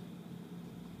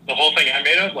 The whole thing I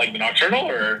made up, like the Nocturnal,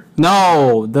 or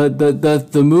no,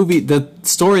 the movie, the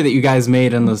story that you guys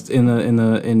made in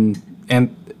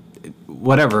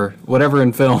whatever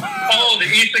in film. Oh, the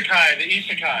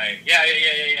isekai. Yeah.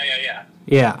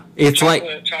 Yeah, it's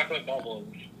chocolate bubbles.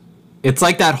 It's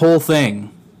like that whole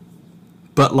thing,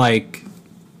 but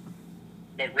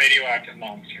radioactive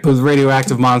monsters. With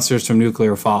radioactive monsters from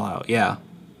nuclear fallout. Yeah.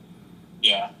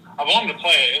 Yeah, I wanted to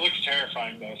play it. It looks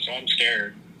terrifying though, so I'm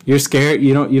scared. You're scared?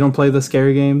 You don't play the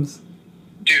scary games?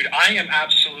 Dude, I am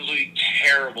absolutely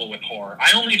terrible with horror.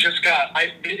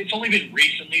 It's only been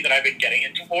recently that I've been getting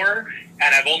into horror,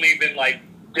 and I've only been like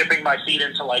dipping my feet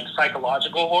into like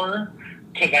psychological horror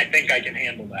because I think I can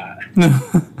handle that.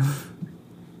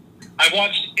 I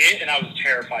watched it and I was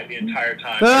terrified the entire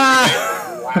time. They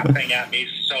were laughing at me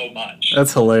so much.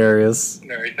 That's hilarious.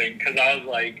 And everything, because I was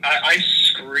like, I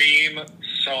scream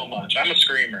so much. I'm a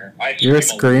screamer. You're a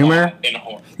screamer? In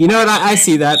horror. You know what? I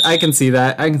see that. I can see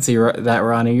that. I can see that,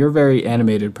 Ronnie. You're a very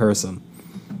animated person.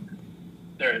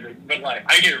 But like,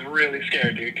 I get really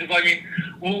scared, dude. Because I mean,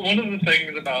 one of the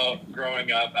things about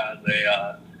growing up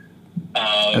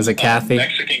as a Catholic,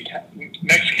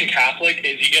 Mexican Catholic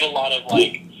is you get a lot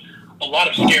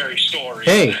of scary stories.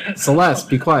 Hey, Celeste,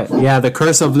 be quiet. Yeah, the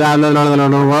curse of La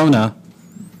Llorona.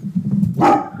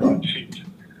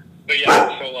 But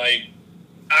yeah, so like,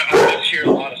 I just hear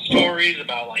a lot of stories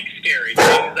about like scary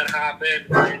things that happen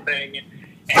and everything,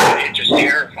 and it just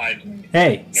terrifies me.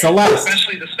 Hey, Celeste.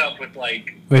 Especially the stuff with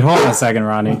like. Wait, hold on a second,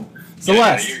 Ronnie.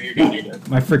 Celeste. Yeah, you're good.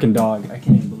 My freaking dog. I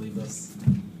can't even believe this.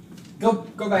 Go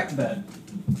back to bed.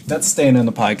 That's staying in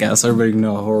the podcast. Everybody can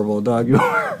know how horrible a dog you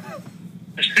are.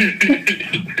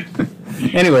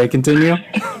 Anyway, continue.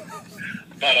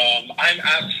 But I'm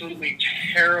absolutely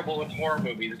terrible with horror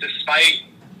movies, despite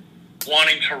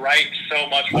wanting to write so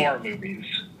much horror movies.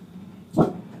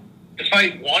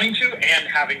 Despite wanting to and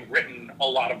having written a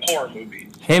lot of horror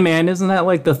movies. Hey man, isn't that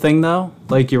like the thing though?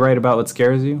 Like you write about what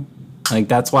scares you? Like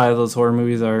that's why those horror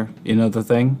movies are, the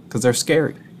thing? Because they're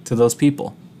scary to those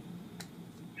people.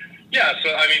 Yeah,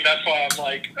 so I mean, that's why I'm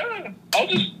like, I'll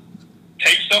just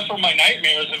take stuff from my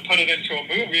nightmares and put it into a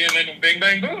movie, and then bing,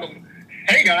 bang, boom.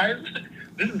 Hey, guys,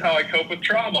 this is how I cope with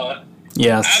trauma.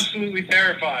 Yes. Absolutely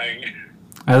terrifying.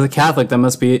 As a Catholic, that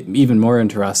must be even more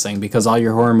interesting, because all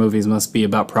your horror movies must be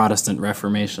about Protestant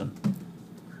Reformation.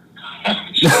 Oh,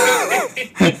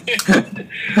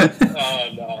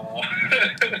 no.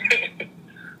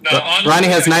 No, honestly, Ronnie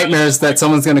has nightmares that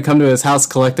someone's going to come to his house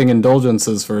collecting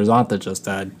indulgences for his aunt that just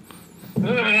died. No,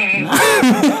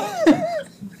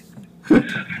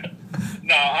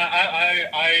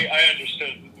 I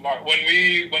understood. When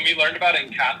we learned about it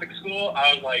in Catholic school,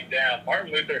 I was like, damn,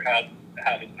 Martin Luther had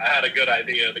a good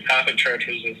idea. The Catholic Church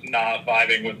was just not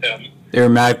vibing with him. They were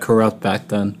mad corrupt back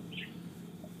then.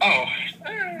 Oh.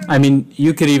 I mean,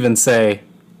 you could even say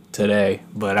today,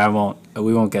 but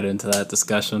we won't get into that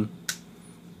discussion.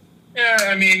 Yeah,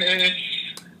 I mean,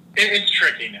 it's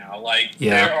tricky now. Like,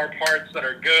 There are parts that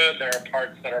are good, there are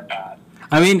parts that are bad.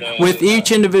 I mean, with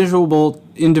each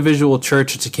individual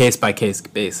church, it's a case by case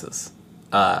basis.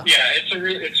 Yeah, it's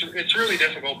really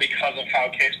difficult because of how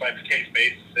case by case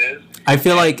basis is. I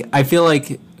feel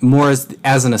like more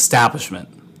as an establishment,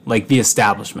 like the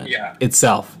establishment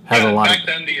itself has a lot. Back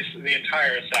then, the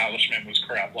entire establishment was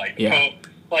corrupt. Like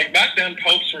back then,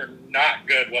 popes were not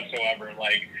good whatsoever.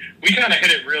 Like we kind of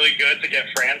hit it really good to get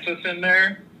Francis in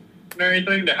there and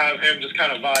everything, to have him just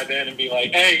kind of vibe in and be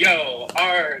like, "Hey, yo,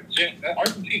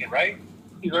 Argentina, right?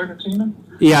 He's Argentinian."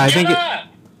 Yeah, I think.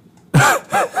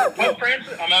 Pope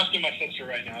Francis. I'm asking my sister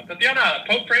right now. Tatiana,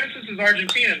 Pope Francis is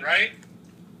Argentinian, right?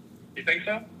 You think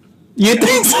so? You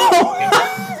think so?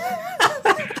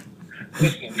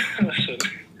 Listen.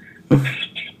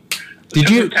 Did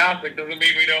you? Catholic doesn't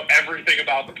mean we know everything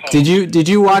about the Pope. Did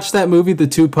you watch that movie, The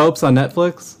Two Popes, on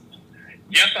Netflix?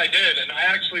 Yes, I did, and I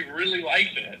actually really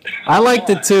liked it. I liked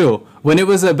it too. When it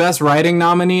was a Best Writing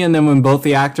nominee, and then when both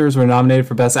the actors were nominated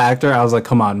for Best Actor, I was like,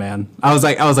 "Come on, man!" I was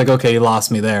like, "Okay, you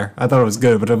lost me there." I thought it was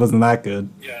good, but it wasn't that good.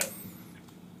 Yeah.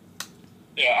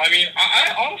 I mean,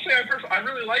 I honestly, I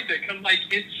really liked it because, like,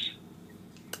 it's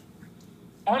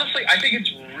honestly, I think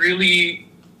it's really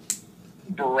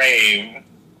brave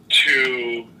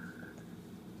to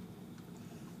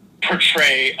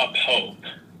portray a pope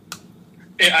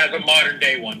as a modern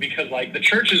day one, because like the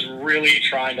church is really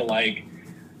trying to like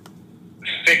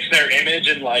fix their image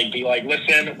and like be like,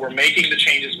 listen, we're making the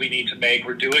changes we need to make,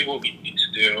 we're doing what we need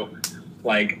to do,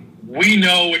 like we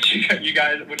know what you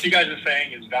guys are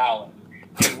saying is valid,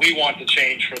 and we want to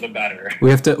change for the better.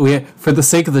 We for the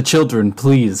sake of the children,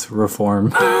 please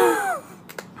reform.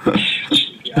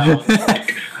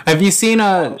 Have you seen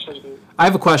I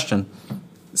have a question,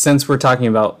 since we're talking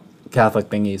about Catholic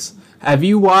thingies. Have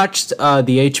you watched the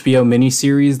HBO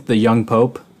miniseries, The Young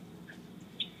Pope?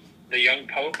 The Young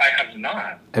Pope? I have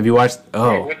not. Have you watched?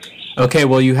 Oh. Okay,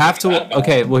 well, you have to...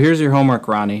 Okay, well, here's your homework,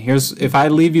 Ronnie. If I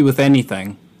leave you with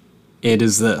anything, it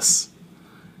is this.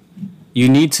 You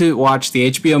need to watch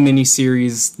the HBO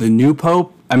miniseries, The Young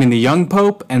Pope and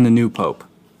The New Pope.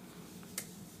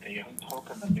 The Young Pope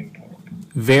and The New Pope.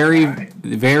 Very,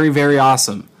 very, very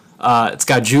awesome. It's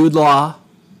got Jude Law,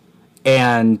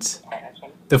 and...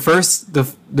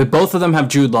 both of them have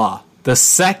Jude Law. The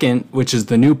second, which is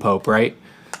The New Pope, right?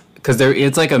 Because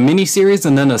it's like a miniseries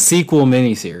and then a sequel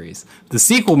miniseries. The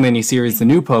sequel miniseries, The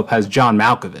New Pope, has John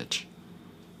Malkovich.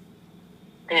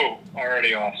 Ooh,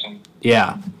 already awesome.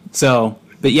 Yeah. So,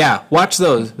 but yeah, watch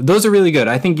those. Those are really good.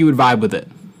 I think you would vibe with it.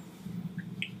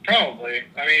 Probably.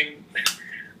 I mean,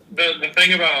 the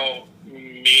thing about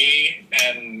me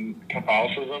and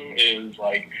Catholicism is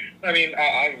like, I mean,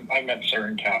 I've met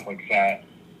certain Catholics that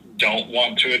don't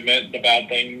want to admit the bad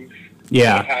things that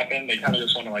have happened. They kind of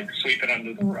just want to like sweep it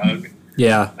under the rug.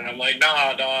 Yeah. And I'm like,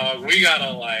 nah, dog, we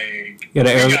gotta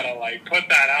put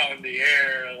that out in the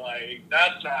air. Like,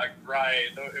 that's not right.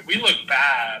 We look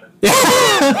bad.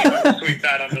 Sweep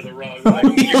that under the rug. Like,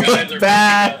 you guys are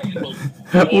bad. making us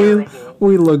look horrible.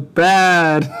 We look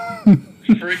bad.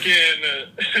 Freaking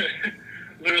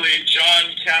literally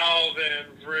John Calvin,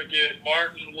 freaking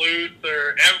Martin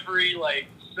Luther,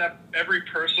 every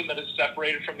person that is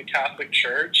separated from the Catholic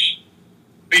Church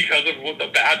because of what the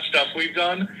bad stuff we've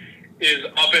done is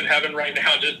up in heaven right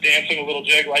now, just dancing a little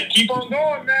jig. Like, keep on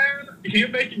going, man. You're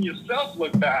making yourself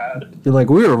look bad. You're like,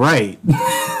 we were right.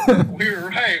 We were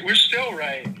right. We're still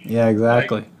right. Yeah,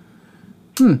 exactly.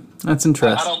 That's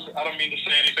interesting. I don't mean to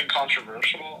say anything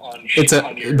controversial on.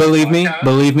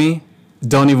 Believe me.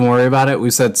 Don't even worry about it.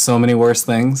 We've said so many worse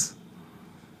things.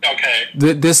 Okay.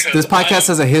 This podcast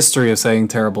has a history of saying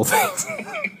terrible things.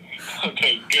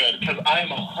 Okay, good. Because I am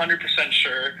 100%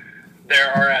 sure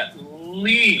there are at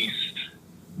least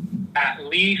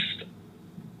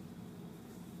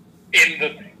in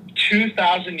the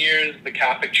 2,000 years the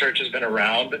Catholic Church has been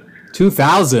around.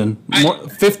 2,000?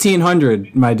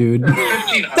 1,500, my dude.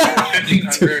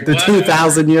 1,500. The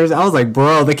 2,000 years. I was like,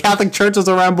 bro, the Catholic Church was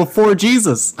around before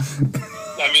Jesus.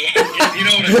 I mean, you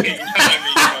know what I mean.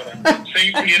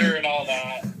 St. Peter and all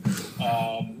that.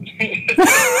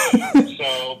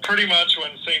 So pretty much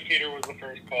when St. Peter was the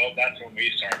first pope, that's when we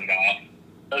started off.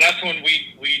 Or that's when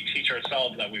we teach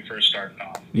ourselves that we first started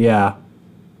off. Yeah.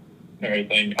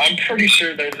 Everything. I'm pretty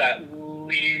sure there's at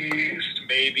least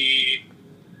maybe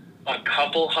a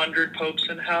couple hundred popes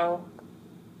in hell.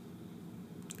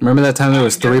 Remember that time there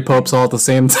was 3 popes all at the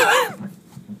same time?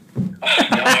 No,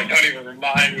 don't even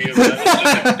remind me of that. It's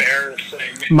just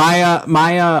embarrassing.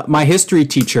 My history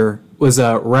teacher was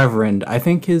a reverend. I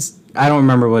don't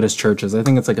remember what his church is. I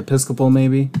think it's like Episcopal,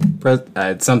 maybe.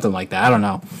 It's something like that. I don't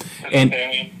know.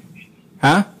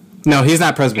 Huh? No, he's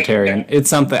not Presbyterian. It's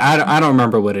something. I don't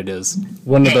remember what it is.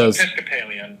 One of those. Episcopalian.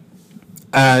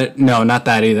 No, not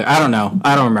that either. I don't know.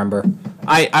 I don't remember.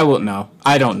 I won't know.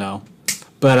 I don't know.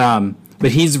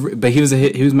 But he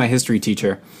was my history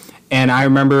teacher, and I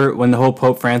remember when the whole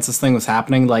Pope Francis thing was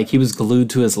happening. Like he was glued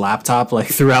to his laptop like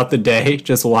throughout the day,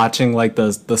 just watching like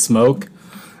the smoke,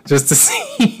 just to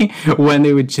see when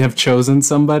they would have chosen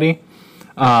somebody.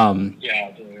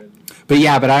 Yeah, dude.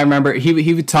 But I remember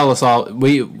he would tell us all.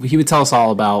 He would tell us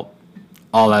all about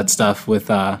all that stuff with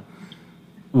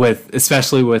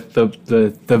especially with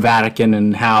the Vatican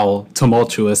and how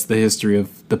tumultuous the history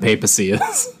of the papacy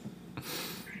is.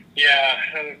 Yeah,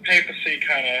 the papacy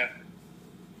kind of.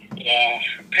 Yeah,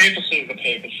 papacy is the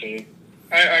papacy.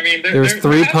 I mean, there's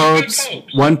 3 popes.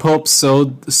 One pope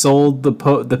sold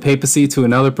the papacy to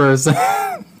another person.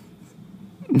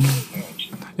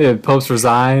 Yeah, popes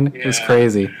resign. Yeah. It's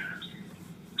crazy.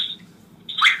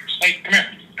 Hey, come here,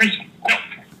 Prince.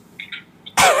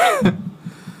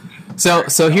 No.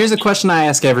 So here's a question I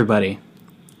ask everybody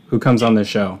who comes on this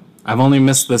show. I've only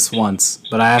missed this once,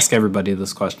 but I ask everybody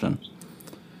this question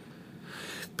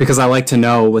because I like to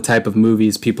know what type of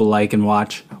movies people like and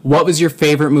watch. What was your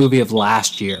favorite movie of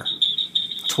last year,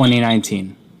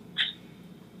 2019?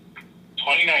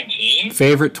 2019?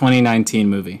 Favorite 2019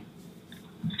 movie?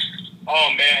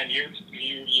 Oh man, you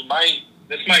might.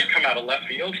 This might come out of left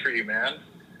field for you, man.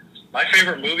 My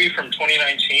favorite movie from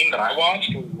 2019 that I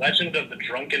watched was Legend of the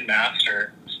Drunken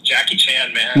Master. It's Jackie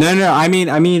Chan, man. No. I mean,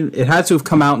 it had to have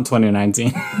come out in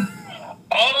 2019.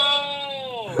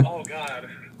 Oh God.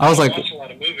 I was like, watch a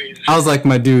lot of movies. I was like,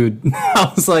 my dude.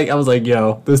 I was like,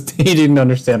 yo, he didn't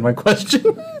understand my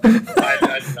question.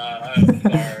 I did not. I'm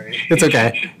sorry. It's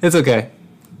okay. It's okay.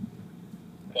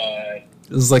 But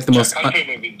this is like the most. Kung Fu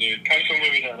movies, dude. Kung Fu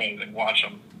movies are amazing. Watch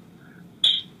them.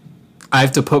 I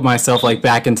have to put myself like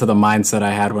back into the mindset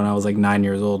I had when I was like 9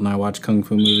 years old and I watched Kung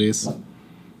Fu movies.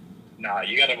 Nah,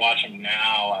 you gotta watch them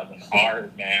now as an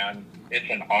art, man. It's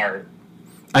an art.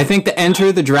 I think the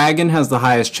Enter the Dragon has the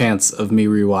highest chance of me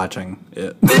rewatching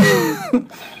it.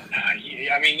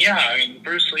 I mean,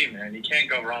 Bruce Lee, man. You can't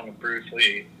go wrong with Bruce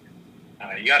Lee.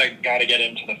 You gotta get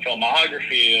into the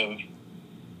filmography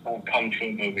of Kung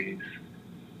Fu movies.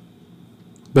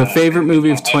 The favorite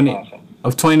movie of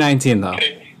 2019 though.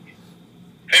 Okay.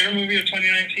 Favorite movie of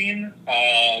 2019?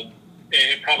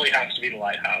 It probably has to be The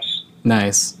Lighthouse.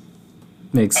 Nice.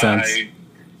 Makes sense.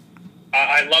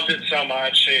 I loved it so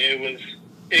much.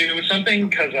 It was something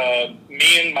because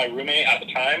me and my roommate at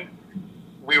the time,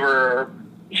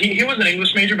 he was an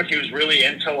English major, but he was really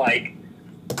into like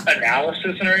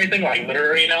analysis and everything, like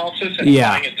literary analysis and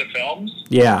applying it to films.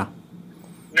 Yeah.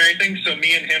 And everything. So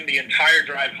me and him, the entire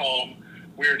drive home,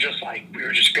 we were just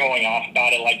going off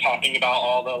about it, like talking about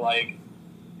all the like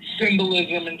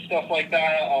symbolism and stuff like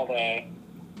that,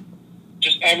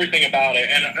 just everything about it.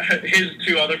 And our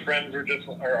 2 other friends were just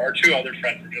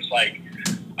like,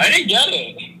 I didn't get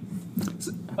it.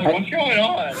 Like, what's going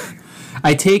on?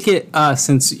 I take it,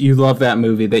 since you love that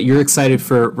movie, that you're excited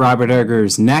for Robert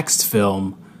Eggers' next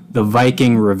film, The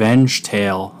Viking Revenge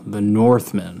Tale, The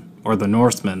Northman, or The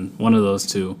Northman, one of those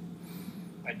two.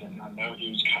 I did not know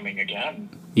he was coming again.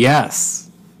 Yes,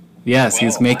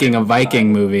 he's making a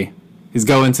Viking movie. He's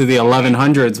going to the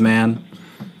 1100s, man.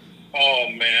 Oh,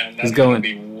 man, that's going to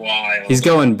be wild. He's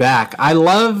going back. I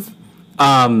love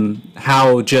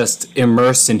how just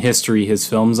immersed in history his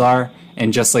films are,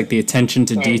 and just like the attention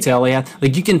to detail he has.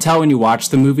 Like you can tell when you watch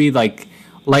the movie, like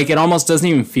it almost doesn't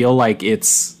even feel like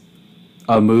it's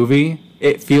a movie.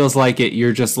 It feels like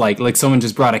you're just like someone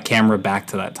just brought a camera back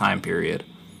to that time period.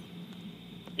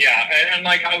 Yeah, and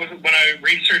like when I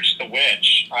researched The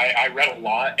Witch, I read a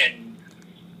lot, and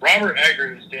Robert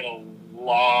Eggers did a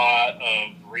lot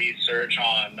of research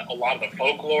on a lot of the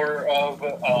folklore of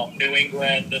New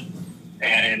England,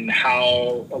 and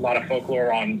how a lot of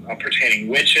folklore on pertaining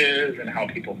witches and how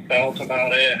people felt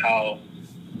about it, how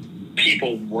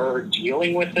people were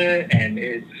dealing with it, and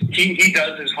he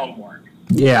does his homework.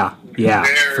 Yeah,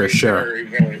 very, for sure. Very,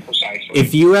 very precisely.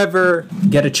 If you ever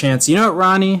get a chance, you know what,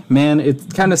 Ronnie? Man,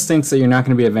 it kind of stinks that you're not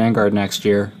going to be at Vanguard next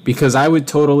year, because I would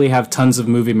totally have tons of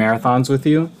movie marathons with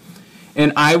you,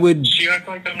 and I would... You act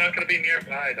like I'm not going to be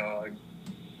nearby, dog.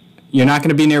 You're not going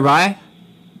to be nearby?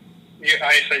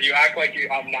 I said you act like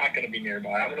I'm not going to be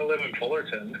nearby. I'm going to live in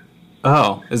Fullerton.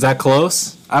 Oh, is that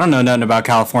close? I don't know nothing about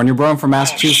California, bro. I'm from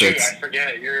Massachusetts. Oh, shoot, I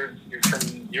forget.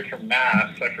 You're from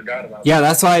Mass. I forgot about that. Yeah,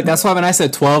 that's why when I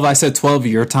said 12, I said 12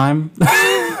 your time. Oh,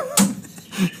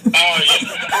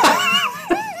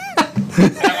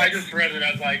 yeah. I just read it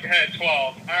as like, hey, 12.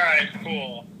 All right,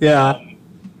 cool. Yeah.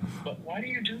 But why do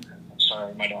you do that? I'm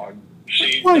sorry, my dog.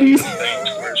 She does these things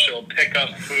where she'll pick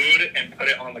up food and put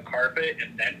it on the carpet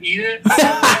and then eat it.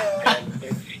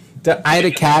 And I had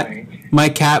a cat. My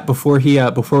cat, before he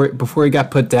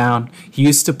got put down, he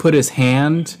used to put his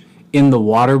hand in the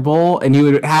water bowl, and he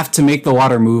would have to make the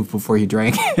water move before he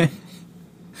drank it.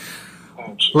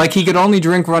 Like, he could only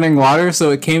drink running water, so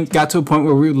it got to a point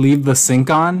where we would leave the sink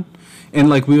on, and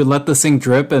like we would let the sink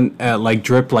drip and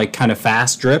drip like kind of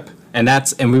fast drip, and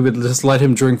we would just let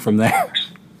him drink from there.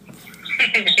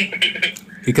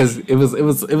 Because he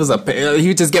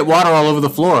would just get water all over the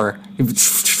floor. He would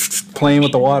playing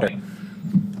with the water.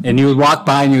 And you would walk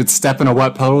by and you would step in a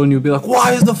wet puddle and you'd be like,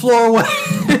 why is the floor wet?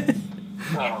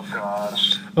 Oh,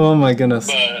 gosh. Oh, my goodness.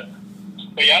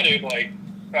 But yeah, dude, like,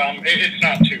 it's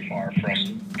not too far from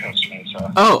Costa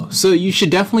Mesa. Oh, so you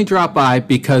should definitely drop by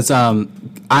because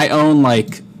I own,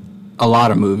 like, a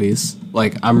lot of movies.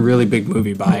 Like, I'm a really big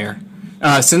movie buyer.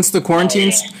 Since the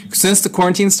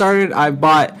quarantine started, I've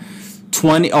bought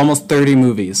 20, almost 30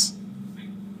 movies.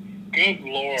 Good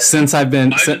Lord.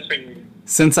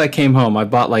 Since I came home, I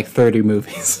bought like 30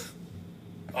 movies.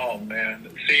 Oh, man.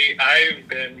 See, I've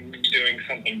been doing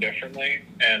something differently,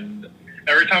 and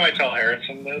every time I tell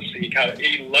Harrison this, he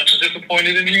looks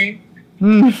disappointed in me. I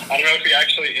don't know if he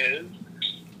actually is,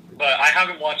 but I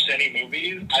haven't watched any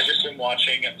movies. I've just been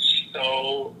watching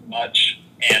so much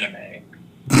anime.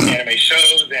 Anime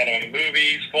shows, anime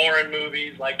movies, foreign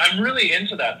movies. Like, I'm really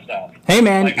into that stuff. Hey,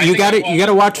 man, like, you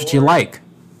gotta watch what you like.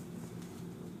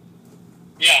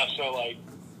 Yeah, so, like,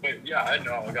 but yeah, I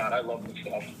know. God, I love this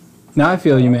stuff. No, I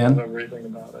feel you, man. I love everything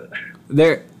about it.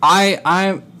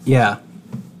 Yeah.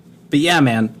 But yeah,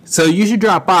 man. So you should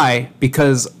drop by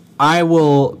because I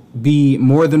will be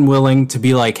more than willing to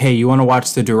be like, hey, you want to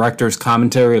watch the director's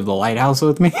commentary of The Lighthouse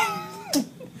with me?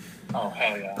 Oh,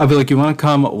 hell yeah. I'll be like, you want to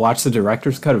come watch the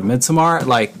director's cut of Midsommar?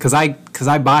 Like, cause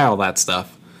I buy all that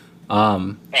stuff.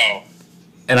 And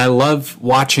I love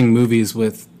watching movies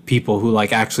with people who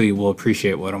like actually will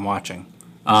appreciate what I'm watching.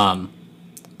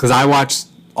 Cause I watch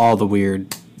all the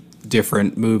weird,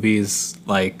 different movies.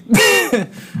 Like,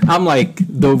 I'm like,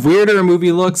 the weirder a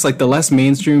movie looks, like the less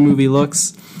mainstream movie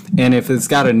looks, and if it's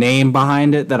got a name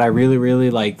behind it that I really, really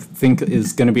like think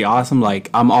is gonna be awesome, like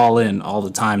I'm all in all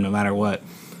the time, no matter what.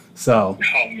 So.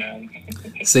 Oh man.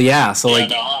 So yeah, so like.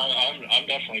 No, I'm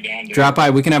definitely down. Dude. Drop by.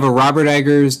 We can have a Robert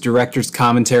Eggers director's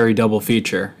commentary double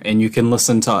feature, and you can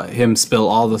listen to him spill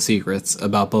all the secrets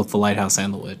about both The Lighthouse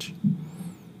and The Witch.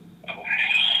 Oh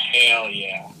hell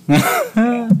yeah!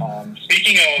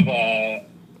 Speaking of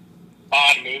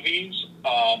odd movies,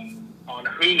 on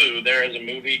Hulu there is a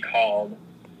movie called.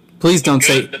 Please don't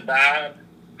say The Bad.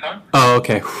 Huh? Oh,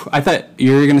 okay. I thought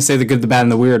you were going to say The Good, the Bad,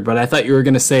 and the Weird, but I thought you were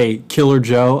going to say Killer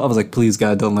Joe. I was like, please,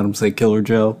 God, don't let him say Killer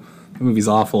Joe. The movie's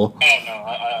awful. Oh, no,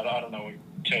 I don't know what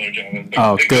Killer Joe is.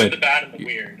 The good. The Bad, and the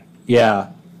Weird. Yeah.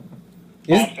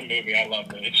 Awesome movie. I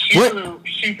loved it. It's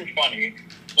super funny,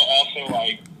 but also,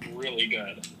 like, really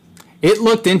good. It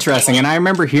looked interesting, and I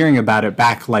remember hearing about it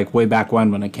way back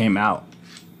when it came out.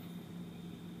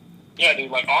 Yeah, dude,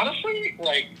 like, honestly,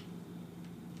 like...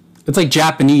 It's like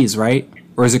Japanese, right?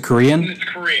 Or is it Korean? It's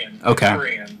Korean. Okay. It's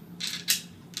Korean.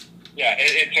 Yeah,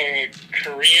 it's a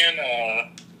Korean.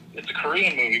 It's a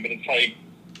Korean movie, but it's like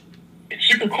it's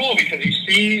super cool because you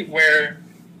see where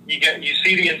you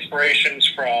see the inspirations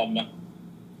from,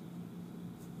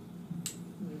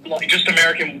 like just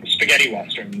American spaghetti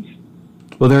westerns.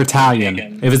 Well, they're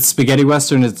Italian. If it's spaghetti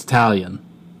western, it's Italian.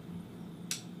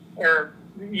 Or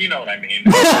you know what I mean.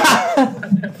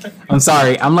 I'm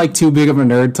sorry. I'm like too big of a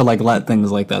nerd to like let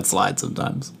things like that slide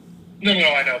sometimes. No,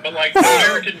 I know. But like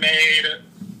American-made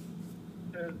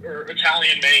or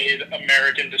Italian-made,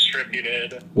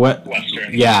 American-distributed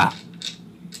Western. Yeah.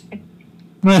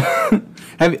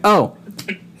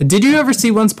 Did you ever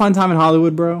see Once Upon a Time in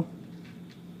Hollywood, bro?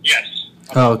 Yes.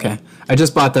 Oh, okay. I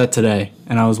just bought that today,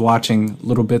 and I was watching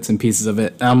little bits and pieces of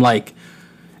it, and I'm like...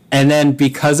 And then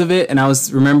because of it, and I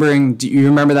was remembering, do you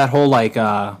remember that whole, like,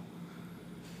 the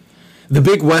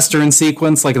big Western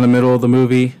sequence, like, in the middle of the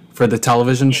movie for the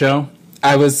television show?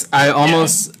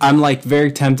 I'm, like,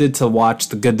 very tempted to watch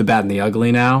The Good, the Bad, and the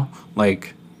Ugly now.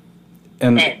 Like,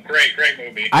 and... Oh, great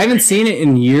movie. I haven't seen it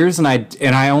in years, and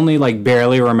I only, like,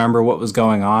 barely remember what was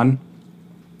going on.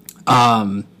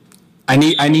 I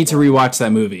need to rewatch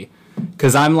that movie.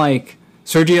 Because I'm, like...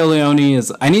 Sergio Leone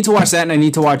is... I need to watch that, and I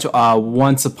need to watch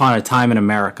Once Upon a Time in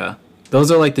America. Those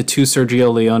are, like, the two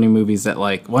Sergio Leone movies that,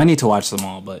 like... Well, I need to watch them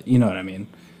all, but you know what I mean.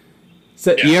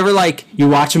 So, You ever, like, you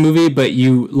watch a movie, but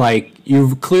you, like...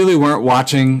 You clearly weren't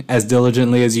watching as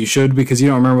diligently as you should because you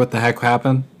don't remember what the heck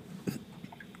happened?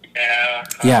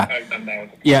 Yeah. I've done that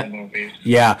with a couple movies.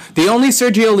 Yeah. The only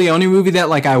Sergio Leone movie that,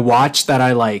 like, I watched that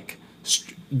I, like...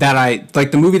 that I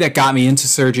like the movie that got me into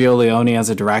Sergio Leone as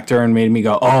a director and made me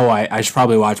go, oh, I should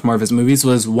probably watch more of his movies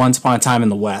was Once Upon a Time in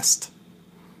the West.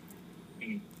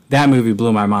 That movie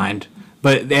blew my mind.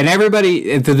 But and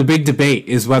everybody, the big debate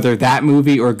is whether that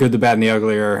movie or Good, the Bad, and the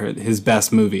Ugly are his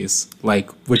best movies. Like,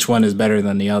 which one is better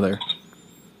than the other?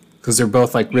 Because they're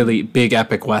both like really big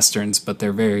epic westerns, but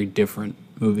they're very different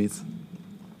movies.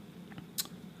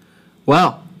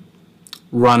 Well,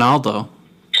 Ronaldo,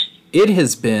 it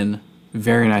has been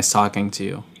very nice talking to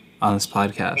you on this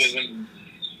podcast. It has been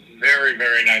very,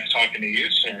 very nice talking to you,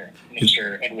 sir,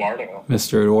 Mr. Eduardo.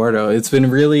 Mr. Eduardo, it's been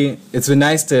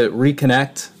nice to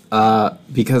reconnect.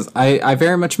 Because I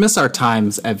very much miss our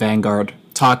times at Vanguard,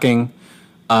 talking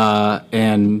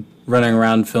and running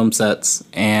around film sets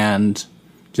and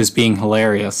just being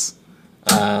hilarious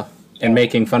and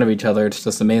making fun of each other. It's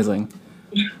just amazing.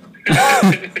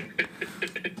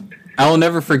 I will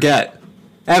never forget.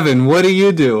 Evan, what do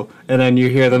you do? And then you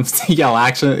hear them yell,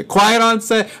 action, quiet on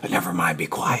set. Never mind, be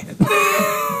quiet. No,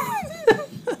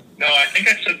 I think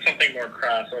I said something more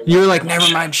crass. You were like, never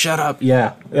mind, shut up.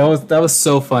 Yeah, that was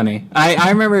so funny. I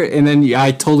remember, and then I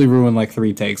totally ruined like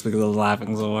 3 takes because I was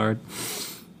laughing so hard.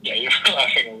 Yeah, you were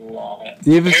laughing a lot.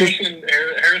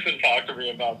 Harrison talked to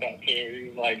me about that too. He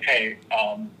was like, hey,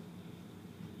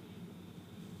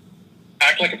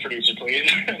 act like a producer,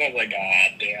 please. And I was like,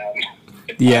 damn.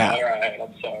 Yeah. All right,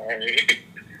 I'm sorry.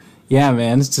 Yeah,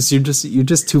 man, it's just you're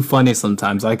just too funny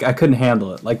sometimes. Like I couldn't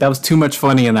handle it. Like that was too much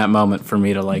funny in that moment for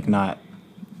me to like not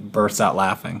burst out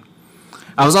laughing.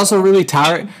 I was also really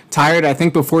tired. I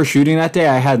think before shooting that day,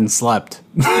 I hadn't slept.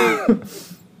 Oh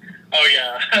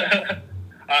yeah,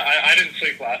 I didn't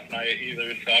sleep last night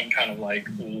either, so I'm kind of like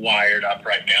wired up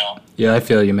right now. Yeah, I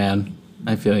feel you, man.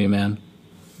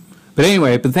 But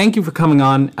anyway, thank you for coming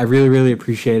on. I really, really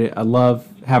appreciate it. I love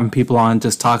having people on,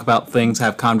 just talk about things,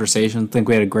 have conversation. I think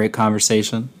we had a great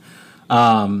conversation.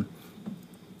 I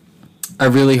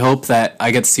really hope that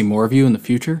I get to see more of you in the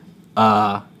future.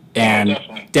 And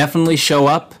definitely show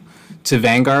up to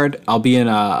Vanguard. I'll be in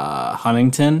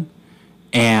Huntington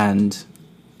and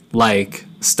like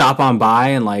stop on by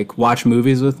and like watch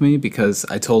movies with me because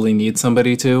I totally need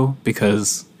somebody to,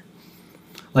 because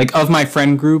like of my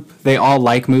friend group, they all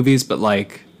like movies, but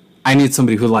like I need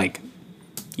somebody who like,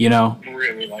 you know,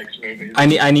 really likes movies.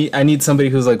 I need somebody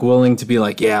who's like willing to be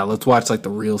like, yeah, let's watch like the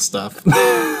real stuff.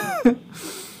 Yeah,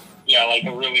 like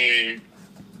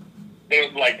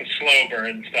the slow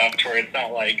burn stuff, where it's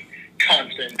not like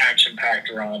constant action-packed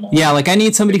drama. Yeah, like I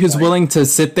need somebody who's like, willing to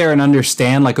sit there and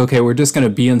understand, like, okay, we're just gonna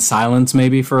be in silence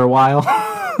maybe for a while.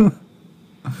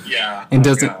 Yeah, and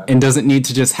doesn't need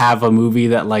to just have a movie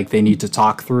that like they need to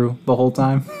talk through the whole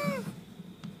time.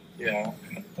 Yeah.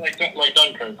 Like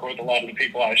Dunkirk with a lot of the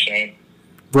people I showed.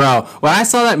 Bro, when I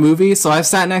saw that movie, so I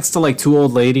sat next to like 2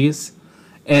 old ladies,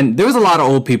 and there was a lot of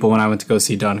old people when I went to go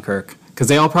see Dunkirk, because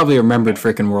they all probably remembered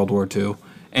frickin' World War II.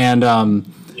 And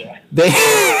yeah. They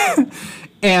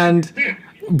and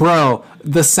bro,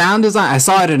 the sound design, I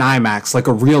saw it in IMAX, like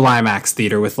a real IMAX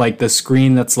theater with like the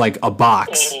screen that's like a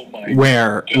box,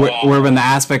 where when the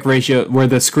aspect ratio, where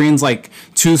the screen's like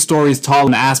 2 stories tall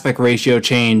and the aspect ratio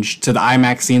change to the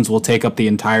IMAX scenes will take up the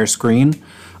entire screen.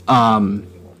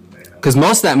 Because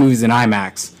most of that movie's in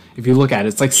IMAX. If you look at it,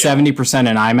 it's like 70%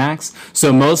 in IMAX.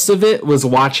 So most of it was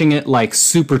watching it like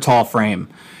super tall frame,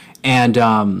 and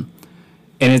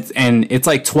it's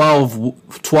like 12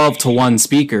 to 1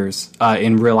 speakers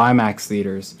in real IMAX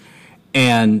theaters,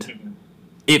 and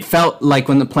it felt like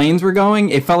when the planes were going,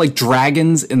 it felt like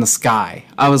dragons in the sky.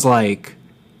 I was like,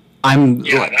 I'm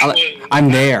there. I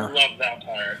love that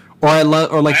part. Or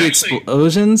the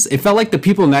explosions. It felt like the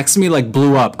people next to me like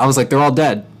blew up. I was like, they're all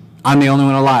dead. I'm the only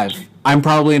one alive. I'm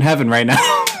probably in heaven right now.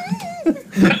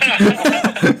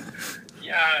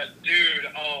 Yeah, dude.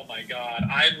 Oh my god,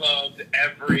 I loved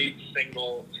every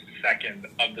single second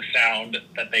of the sound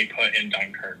that they put in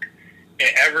Dunkirk.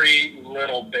 Every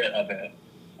little bit of it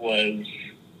was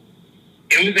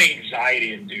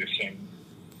anxiety-inducing.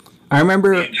 I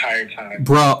remember the entire time.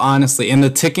 Bro, honestly, in the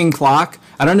ticking clock,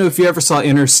 I don't know if you ever saw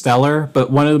Interstellar,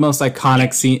 but one of the most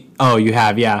iconic scene. Oh, you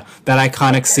have, yeah. That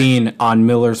iconic scene on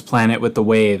Miller's planet with the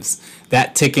waves.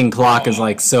 That ticking clock is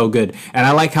like so good. And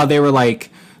I like how they were like,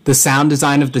 the sound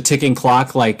design of the ticking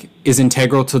clock like is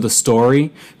integral to the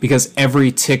story, because every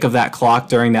tick of that clock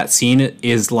during that scene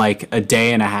is like a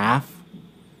day and a half.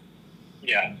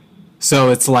 Yeah.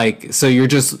 So it's like, so you're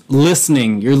just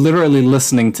listening, you're literally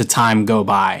listening to time go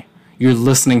by. You're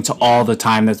listening to all the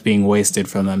time that's being wasted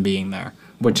from them being there,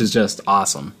 which is just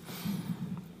awesome.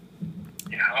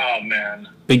 Oh, man.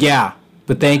 But yeah,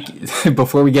 But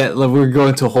before we're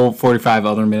going to a whole 45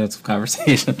 other minutes of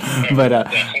conversation. But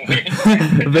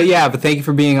but thank you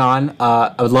for being on.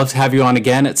 I would love to have you on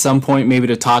again at some point, maybe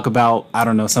to talk about, I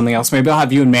don't know, something else. Maybe I'll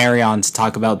have you and Mary on to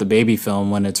talk about the baby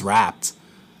film when it's wrapped.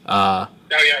 Oh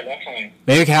yeah, definitely.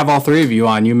 Maybe we can have all three of you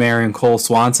on. You, Mary, and Cole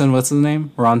Swanson. What's his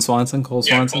name? Ron Swanson? Cole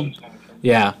Swanson?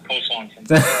 Yeah. Cole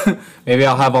Swanson. Maybe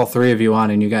I'll have all three of you on,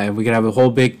 and we could have a whole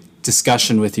big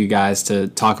discussion with you guys to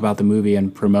talk about the movie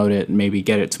and promote it and maybe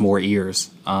get it to more ears.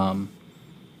 But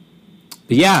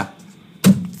yeah,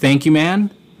 thank you,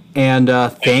 man. And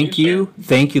thank you,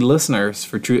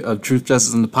 listeners, of Truth,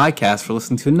 Justice, and the Podcast for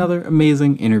listening to another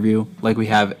amazing interview like we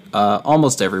have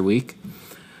almost every week.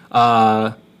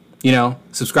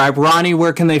 Subscribe. Ronnie,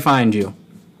 where can they find you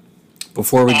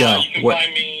before we go? You can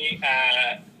find me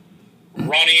at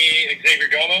Ronnie Xavier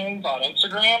Gomez on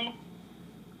Instagram,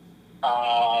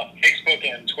 Facebook,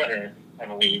 and Twitter, I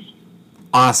believe.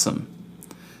 Awesome.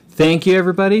 Thank you,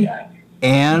 everybody. Yeah.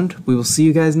 And we will see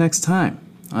you guys next time.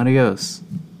 Adios.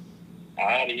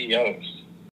 Adios.